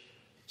church.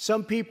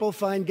 Some people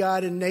find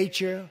God in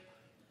nature.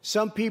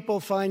 Some people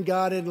find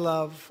God in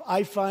love.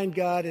 I find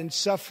God in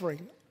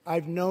suffering.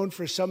 I've known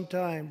for some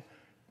time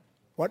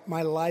what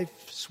my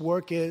life's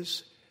work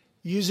is,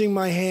 using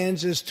my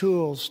hands as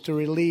tools to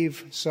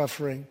relieve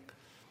suffering."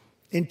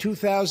 In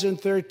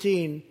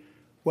 2013,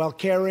 while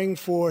caring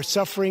for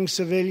suffering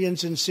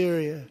civilians in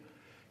Syria,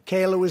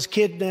 Kayla was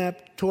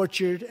kidnapped,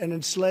 tortured, and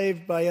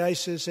enslaved by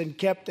ISIS and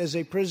kept as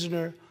a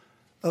prisoner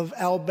of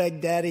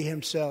al-Baghdadi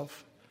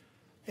himself.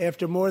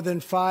 After more than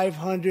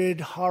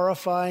 500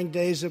 horrifying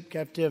days of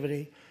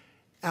captivity,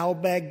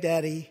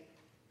 al-Baghdadi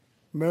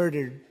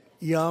murdered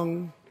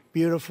young,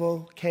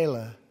 beautiful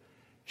Kayla.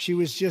 She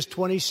was just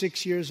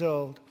 26 years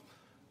old.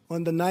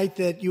 On the night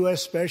that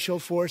U.S. Special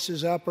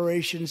Forces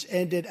operations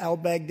ended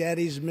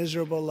al-Baghdadi's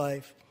miserable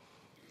life,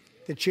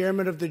 the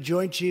chairman of the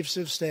Joint Chiefs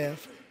of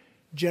Staff,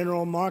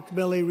 General Mark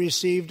Milley,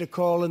 received a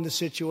call in the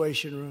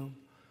Situation Room.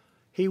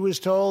 He was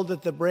told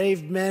that the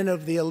brave men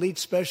of the elite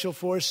Special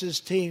Forces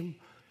team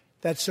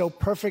that so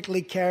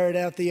perfectly carried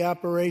out the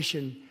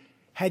operation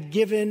had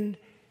given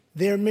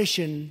their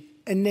mission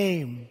a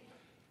name,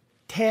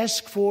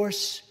 Task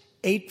Force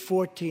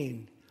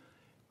 814.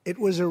 It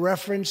was a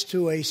reference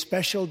to a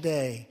special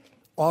day,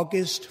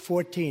 August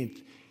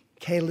 14th,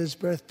 Kayla's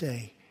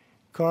birthday.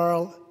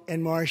 Carl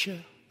and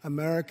Marcia,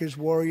 America's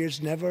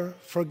warriors, never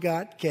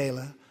forgot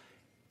Kayla,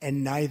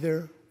 and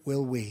neither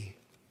will we.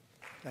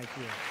 Thank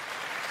you.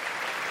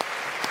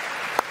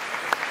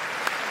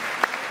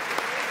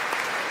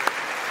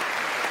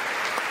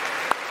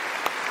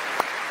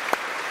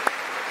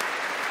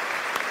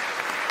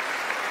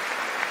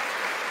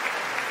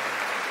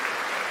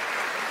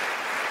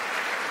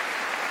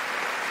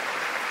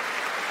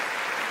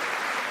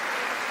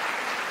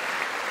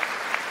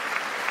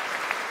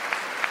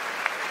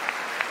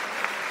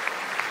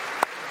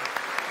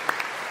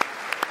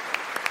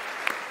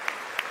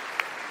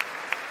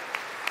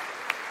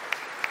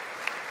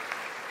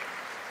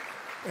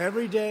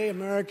 Every day,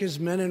 America's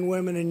men and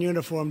women in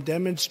uniform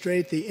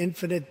demonstrate the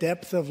infinite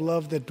depth of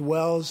love that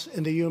dwells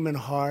in the human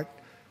heart.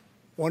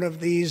 One of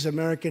these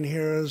American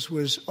heroes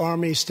was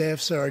Army Staff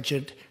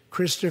Sergeant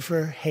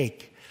Christopher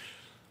Hake.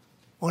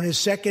 On his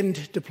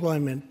second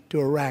deployment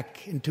to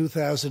Iraq in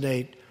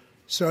 2008,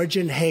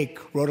 Sergeant Hake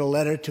wrote a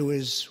letter to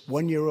his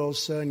one-year-old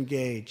son,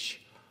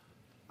 Gage.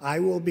 "I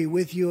will be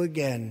with you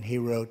again," he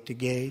wrote to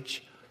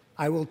Gage.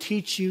 "I will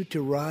teach you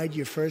to ride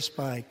your first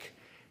bike,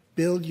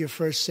 build your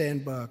first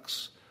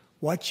sandbox,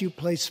 watch you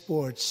play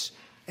sports,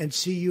 and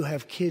see you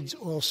have kids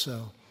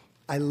also.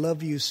 I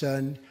love you,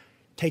 son.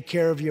 Take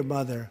care of your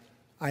mother.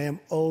 I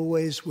am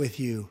always with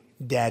you,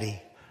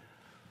 Daddy."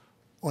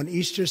 On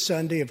Easter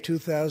Sunday of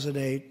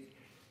 2008,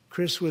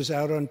 Chris was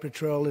out on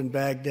patrol in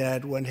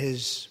Baghdad when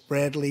his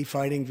Bradley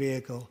fighting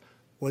vehicle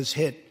was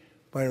hit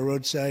by a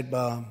roadside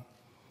bomb.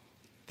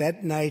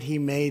 That night, he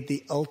made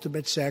the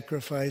ultimate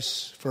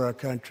sacrifice for our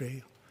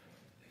country.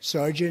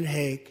 Sergeant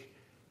Hake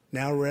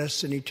now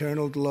rests in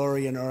eternal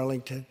glory in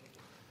Arlington,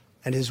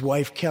 and his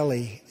wife,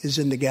 Kelly, is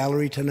in the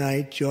gallery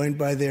tonight, joined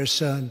by their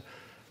son,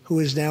 who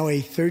is now a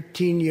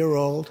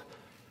 13-year-old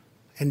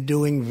and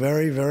doing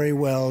very, very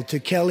well. To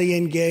Kelly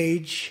and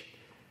Gage,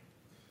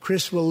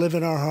 Chris will live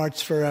in our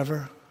hearts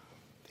forever.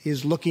 He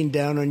is looking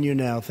down on you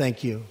now.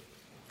 Thank you.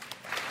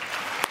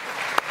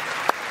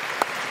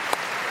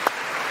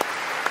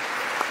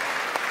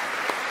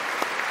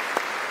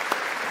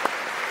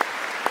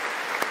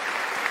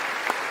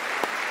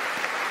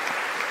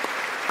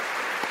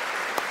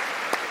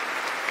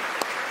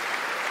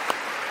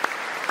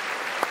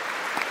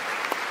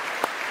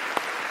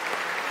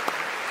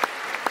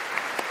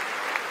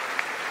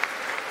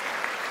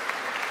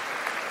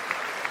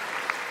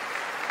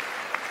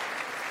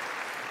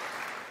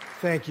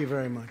 Thank you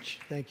very much.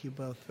 Thank you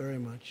both very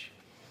much.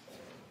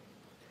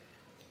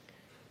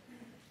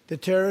 The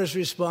terrorist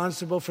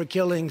responsible for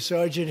killing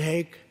Sergeant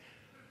Hake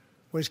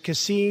was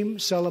Qasem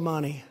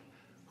Soleimani,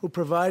 who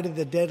provided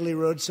the deadly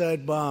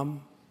roadside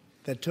bomb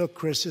that took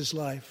Chris's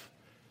life.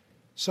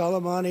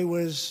 Soleimani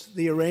was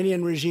the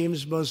Iranian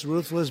regime's most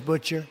ruthless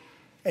butcher,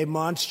 a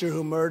monster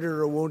who murdered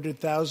or wounded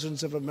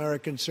thousands of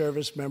American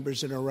service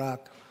members in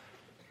Iraq.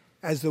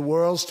 As the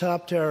world's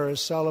top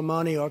terrorist,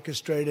 Soleimani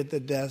orchestrated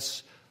the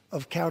deaths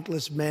of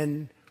countless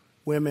men,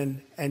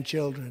 women, and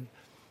children.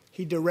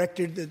 He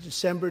directed the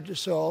December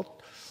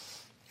assault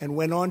and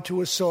went on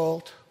to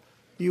assault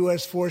the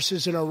U.S.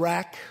 forces in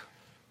Iraq,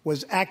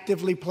 was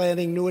actively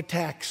planning new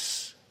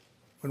attacks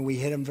when we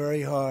hit him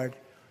very hard.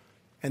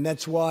 And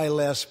that's why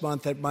last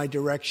month, at my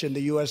direction,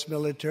 the U.S.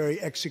 military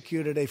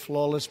executed a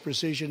flawless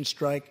precision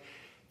strike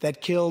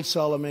that killed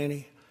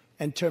Soleimani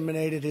and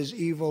terminated his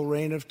evil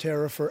reign of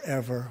terror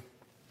forever.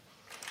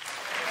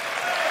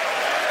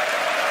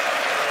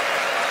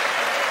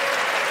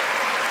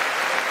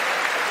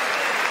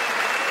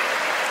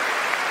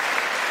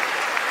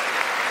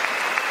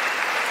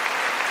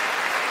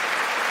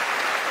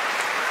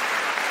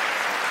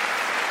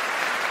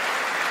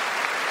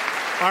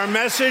 Our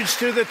message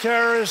to the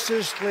terrorists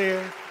is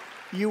clear.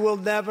 You will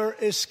never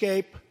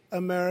escape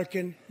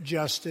American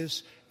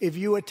justice. If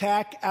you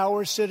attack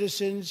our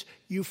citizens,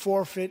 you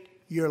forfeit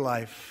your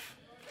life.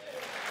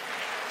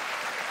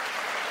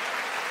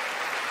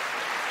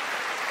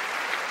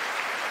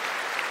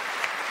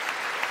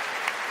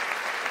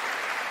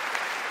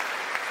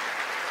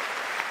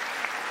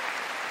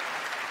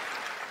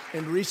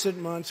 In recent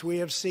months, we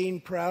have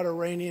seen proud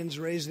Iranians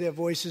raise their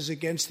voices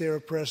against their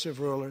oppressive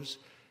rulers.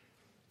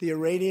 The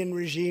Iranian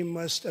regime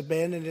must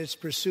abandon its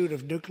pursuit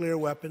of nuclear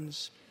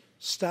weapons,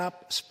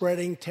 stop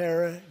spreading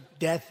terror,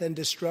 death, and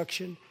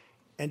destruction,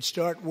 and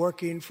start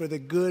working for the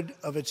good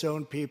of its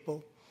own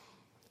people.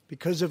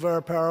 Because of our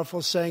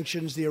powerful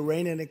sanctions, the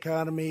Iranian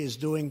economy is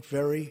doing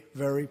very,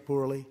 very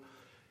poorly.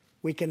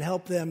 We can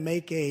help them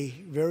make a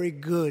very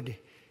good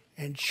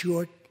and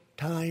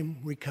short-time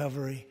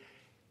recovery.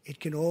 It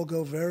can all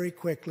go very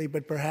quickly,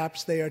 but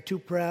perhaps they are too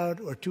proud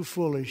or too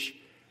foolish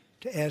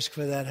to ask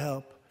for that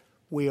help.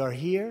 We are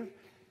here.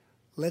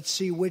 Let's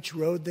see which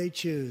road they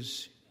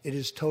choose. It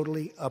is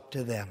totally up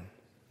to them.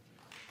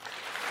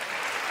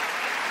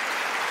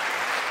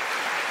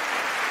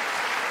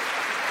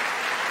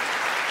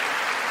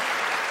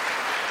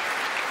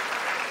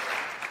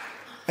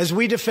 As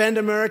we defend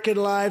American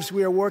lives,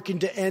 we are working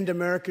to end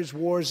America's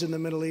wars in the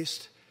Middle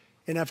East.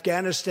 In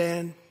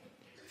Afghanistan,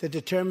 the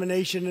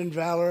determination and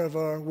valor of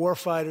our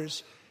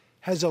warfighters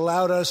has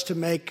allowed us to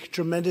make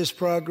tremendous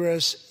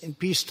progress, and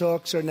peace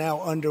talks are now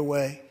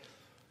underway.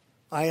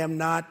 I am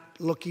not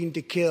looking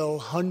to kill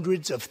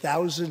hundreds of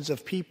thousands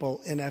of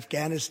people in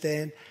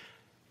Afghanistan,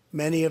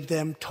 many of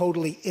them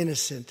totally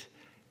innocent.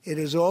 It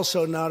is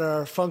also not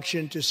our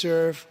function to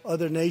serve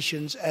other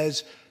nations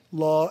as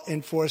law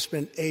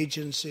enforcement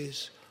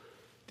agencies.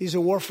 These are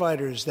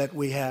warfighters that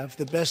we have,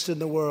 the best in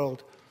the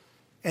world,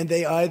 and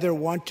they either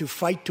want to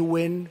fight to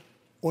win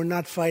or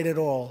not fight at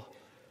all.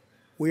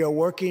 We are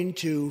working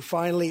to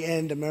finally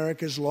end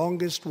America's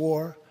longest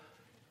war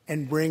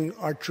and bring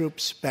our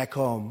troops back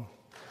home.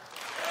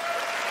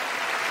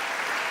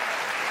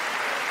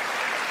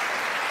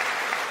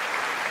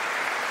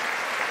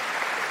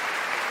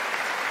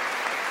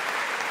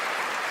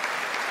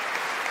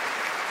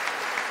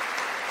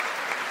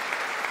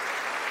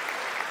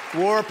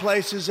 War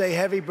places a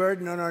heavy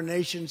burden on our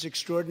nation's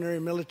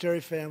extraordinary military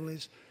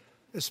families,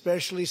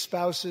 especially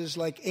spouses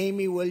like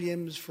Amy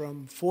Williams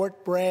from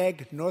Fort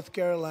Bragg, North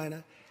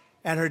Carolina,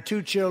 and her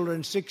two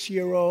children,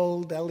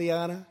 6-year-old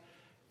Eliana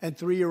and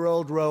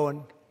 3-year-old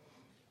Rowan.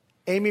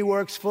 Amy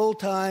works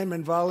full-time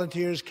and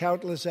volunteers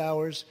countless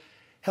hours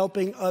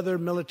helping other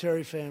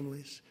military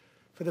families.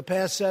 For the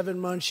past 7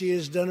 months, she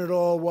has done it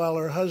all while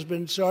her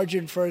husband,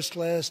 Sergeant First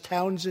Class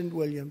Townsend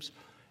Williams,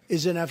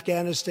 is in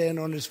Afghanistan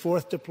on his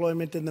 4th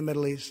deployment in the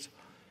Middle East.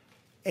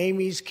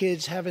 Amy's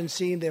kids haven't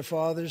seen their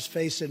father's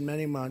face in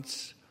many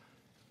months.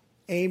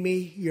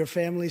 Amy, your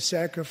family's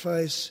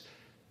sacrifice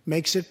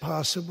makes it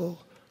possible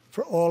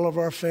for all of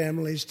our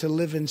families to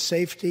live in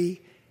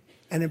safety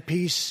and in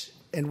peace,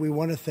 and we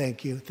want to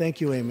thank you. Thank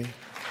you, Amy.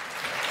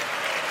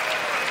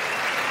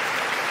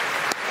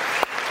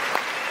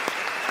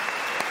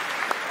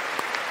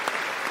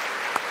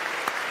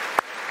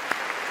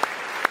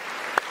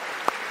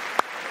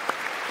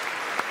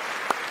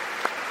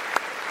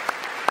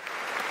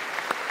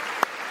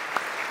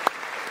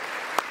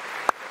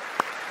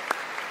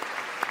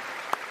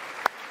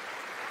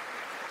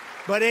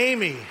 But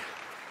Amy,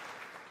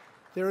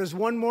 there is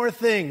one more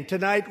thing.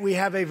 Tonight we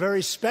have a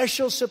very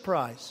special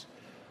surprise.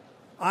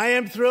 I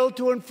am thrilled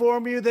to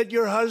inform you that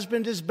your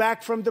husband is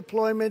back from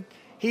deployment.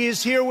 He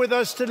is here with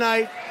us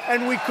tonight,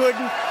 and we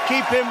couldn't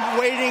keep him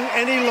waiting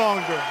any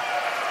longer.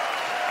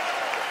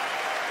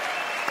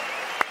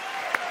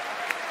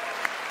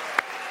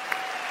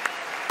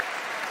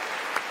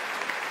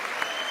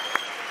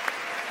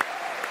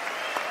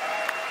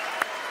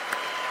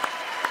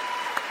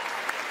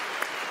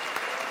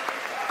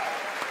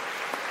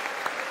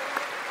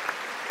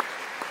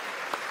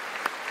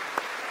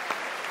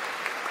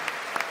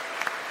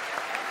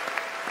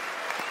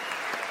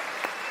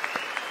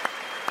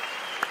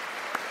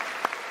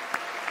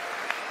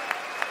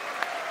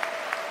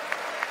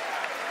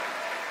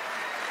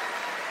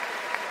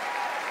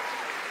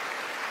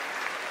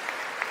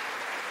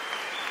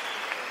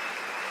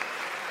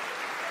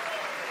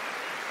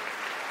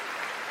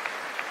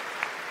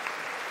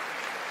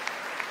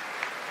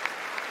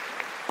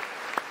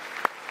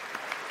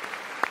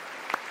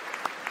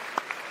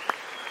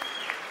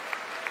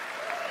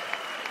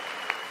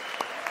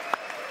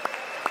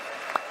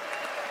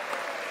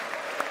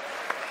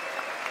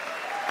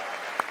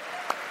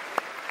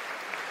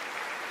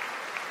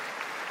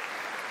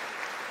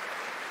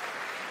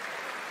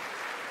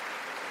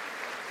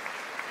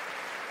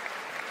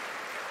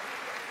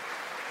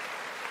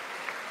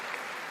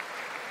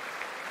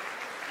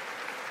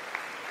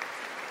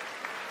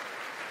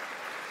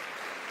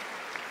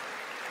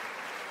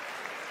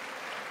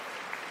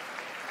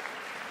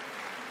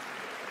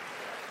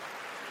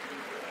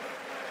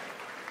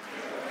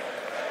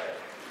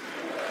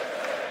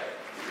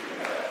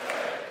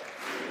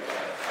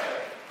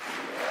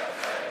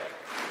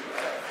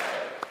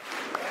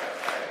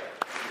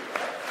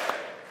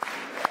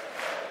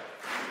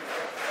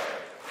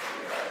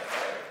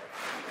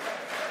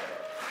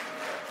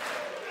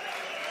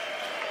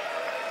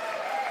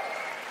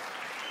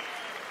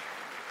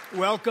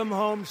 Welcome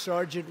home,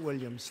 Sergeant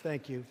Williams.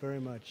 Thank you very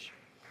much.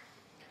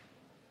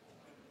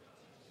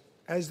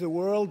 As the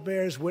world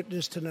bears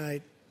witness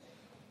tonight,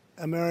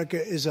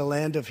 America is a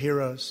land of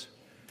heroes.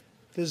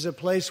 This is a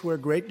place where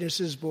greatness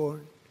is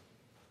born,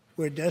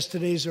 where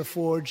destinies are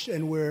forged,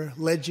 and where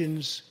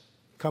legends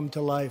come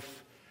to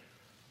life.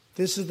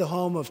 This is the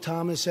home of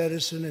Thomas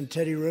Edison and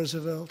Teddy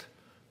Roosevelt,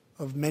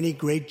 of many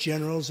great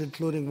generals,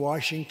 including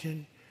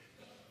Washington,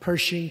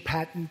 Pershing,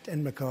 Patton,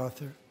 and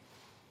MacArthur.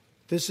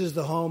 This is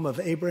the home of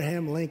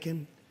Abraham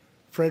Lincoln,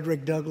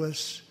 Frederick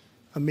Douglass,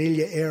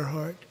 Amelia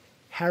Earhart,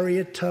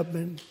 Harriet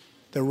Tubman,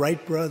 the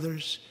Wright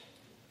brothers,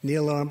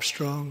 Neil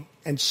Armstrong,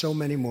 and so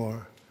many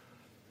more.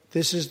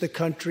 This is the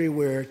country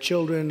where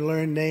children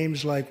learn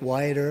names like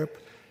Wyatt Earp,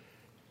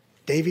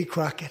 Davy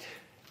Crockett,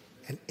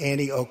 and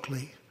Annie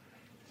Oakley.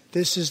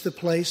 This is the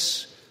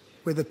place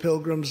where the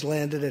Pilgrims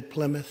landed at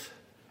Plymouth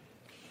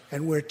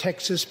and where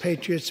Texas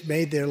patriots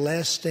made their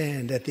last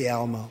stand at the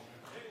Alamo.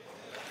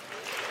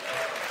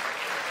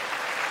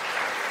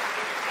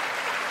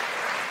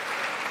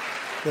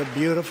 The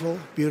beautiful,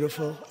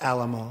 beautiful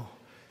Alamo.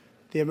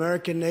 The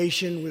American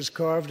nation was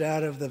carved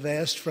out of the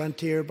vast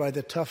frontier by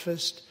the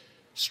toughest,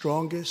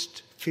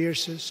 strongest,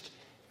 fiercest,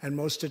 and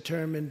most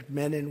determined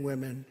men and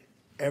women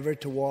ever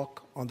to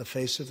walk on the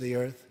face of the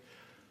earth.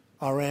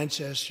 Our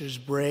ancestors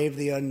braved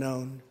the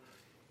unknown,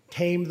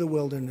 tamed the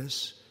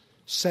wilderness,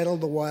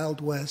 settled the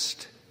Wild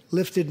West,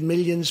 lifted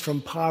millions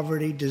from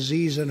poverty,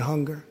 disease, and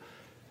hunger,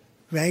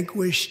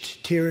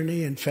 vanquished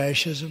tyranny and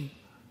fascism,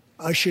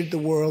 ushered the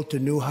world to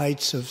new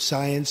heights of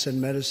science and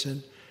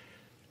medicine,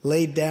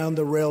 laid down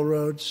the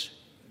railroads,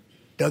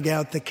 dug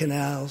out the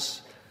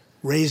canals,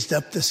 raised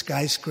up the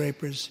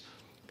skyscrapers,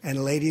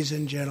 and ladies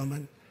and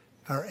gentlemen,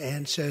 our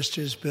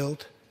ancestors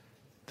built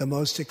the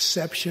most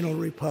exceptional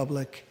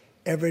republic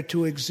ever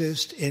to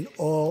exist in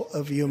all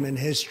of human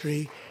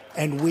history,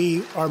 and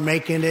we are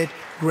making it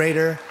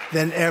greater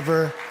than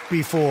ever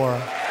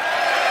before.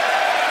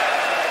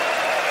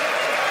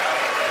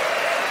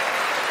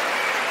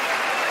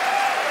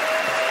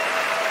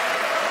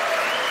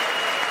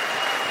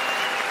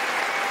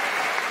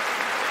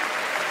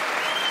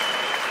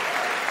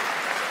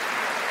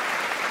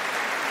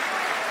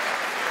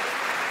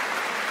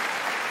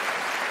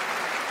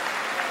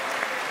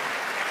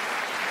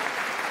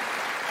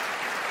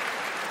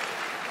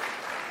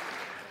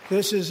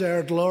 This is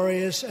our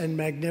glorious and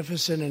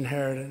magnificent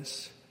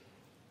inheritance.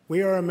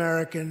 We are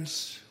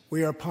Americans.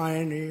 We are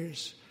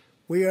pioneers.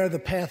 We are the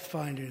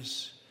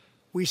pathfinders.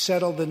 We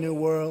settled the new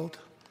world.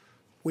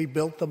 We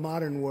built the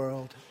modern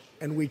world.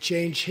 And we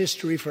changed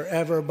history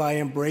forever by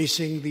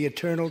embracing the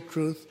eternal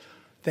truth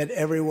that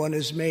everyone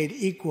is made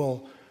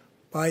equal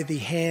by the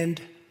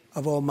hand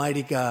of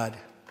Almighty God.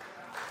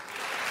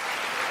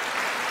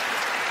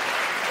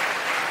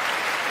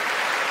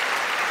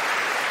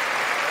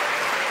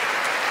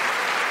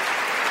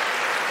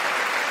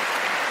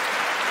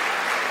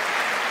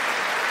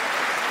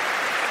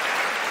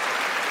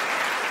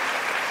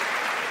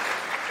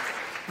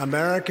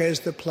 America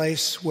is the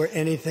place where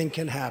anything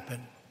can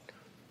happen.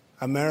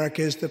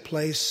 America is the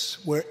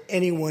place where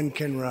anyone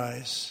can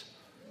rise.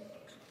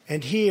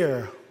 And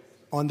here,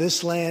 on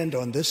this land,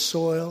 on this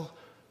soil,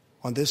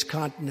 on this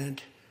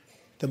continent,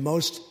 the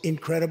most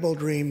incredible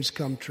dreams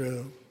come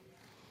true.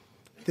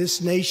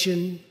 This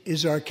nation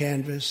is our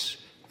canvas,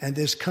 and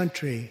this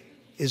country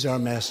is our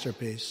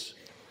masterpiece.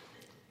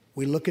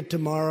 We look at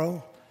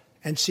tomorrow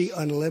and see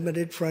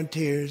unlimited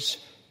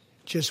frontiers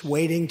just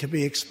waiting to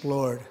be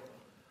explored.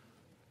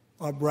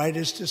 Our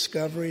brightest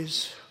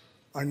discoveries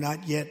are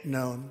not yet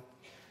known.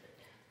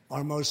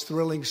 Our most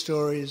thrilling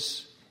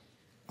stories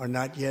are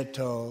not yet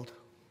told.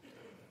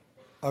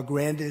 Our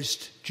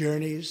grandest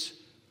journeys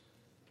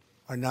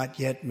are not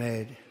yet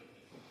made.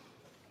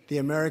 The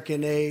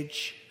American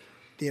age,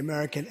 the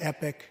American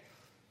epic,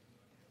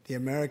 the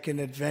American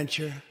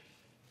adventure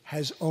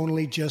has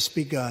only just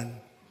begun.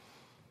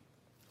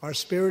 Our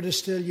spirit is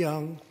still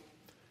young.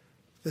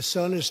 The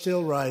sun is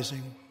still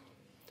rising.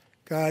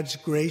 God's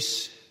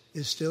grace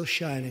is still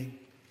shining.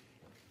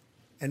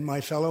 And my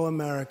fellow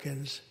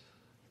Americans,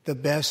 the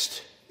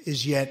best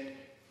is yet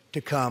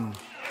to come.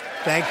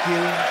 Thank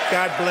you,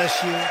 God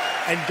bless you,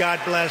 and God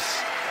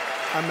bless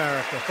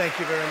America. Thank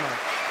you very much.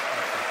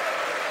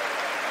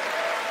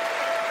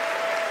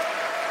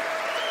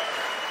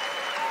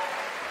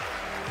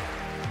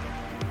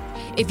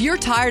 If you're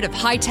tired of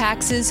high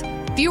taxes,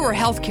 fewer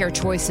healthcare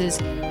choices,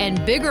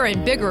 and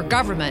bigger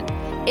government,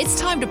 it's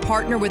time to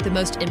partner with the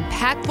most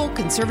impactful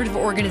conservative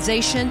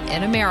organization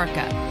in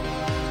America.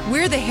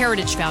 We're the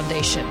Heritage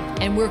Foundation,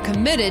 and we're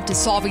committed to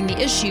solving the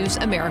issues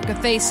America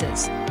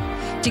faces.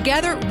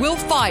 Together, we'll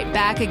fight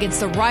back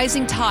against the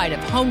rising tide of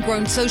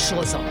homegrown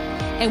socialism,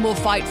 and we'll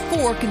fight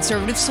for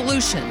conservative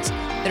solutions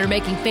that are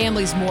making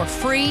families more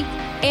free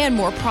and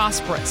more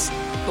prosperous.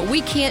 But we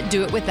can't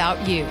do it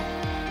without you.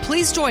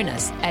 Please join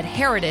us at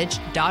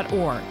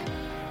heritage.org.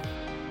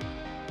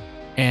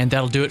 And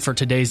that'll do it for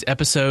today's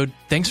episode.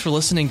 Thanks for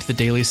listening to the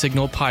Daily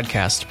Signal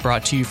podcast,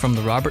 brought to you from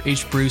the Robert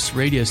H. Bruce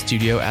Radio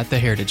Studio at the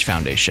Heritage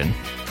Foundation.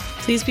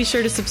 Please be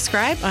sure to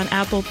subscribe on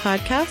Apple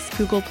Podcasts,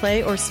 Google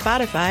Play, or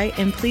Spotify,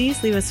 and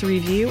please leave us a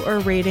review or a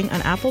rating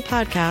on Apple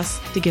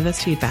Podcasts to give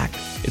us feedback.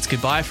 It's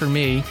goodbye for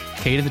me.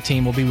 Kate and the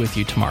team will be with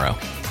you tomorrow.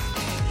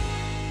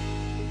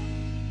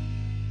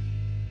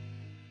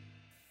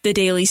 The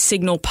Daily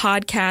Signal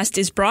podcast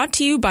is brought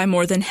to you by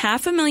more than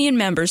 500,000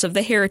 members of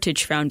the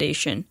Heritage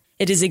Foundation.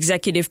 It is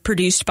executive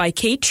produced by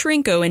Kate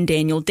Trinko and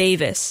Daniel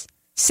Davis.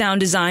 Sound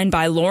design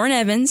by Lauren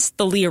Evans,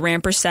 Thalia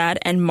Rampersad,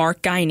 and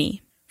Mark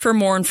Guiney. For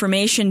more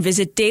information,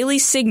 visit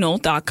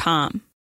dailysignal.com.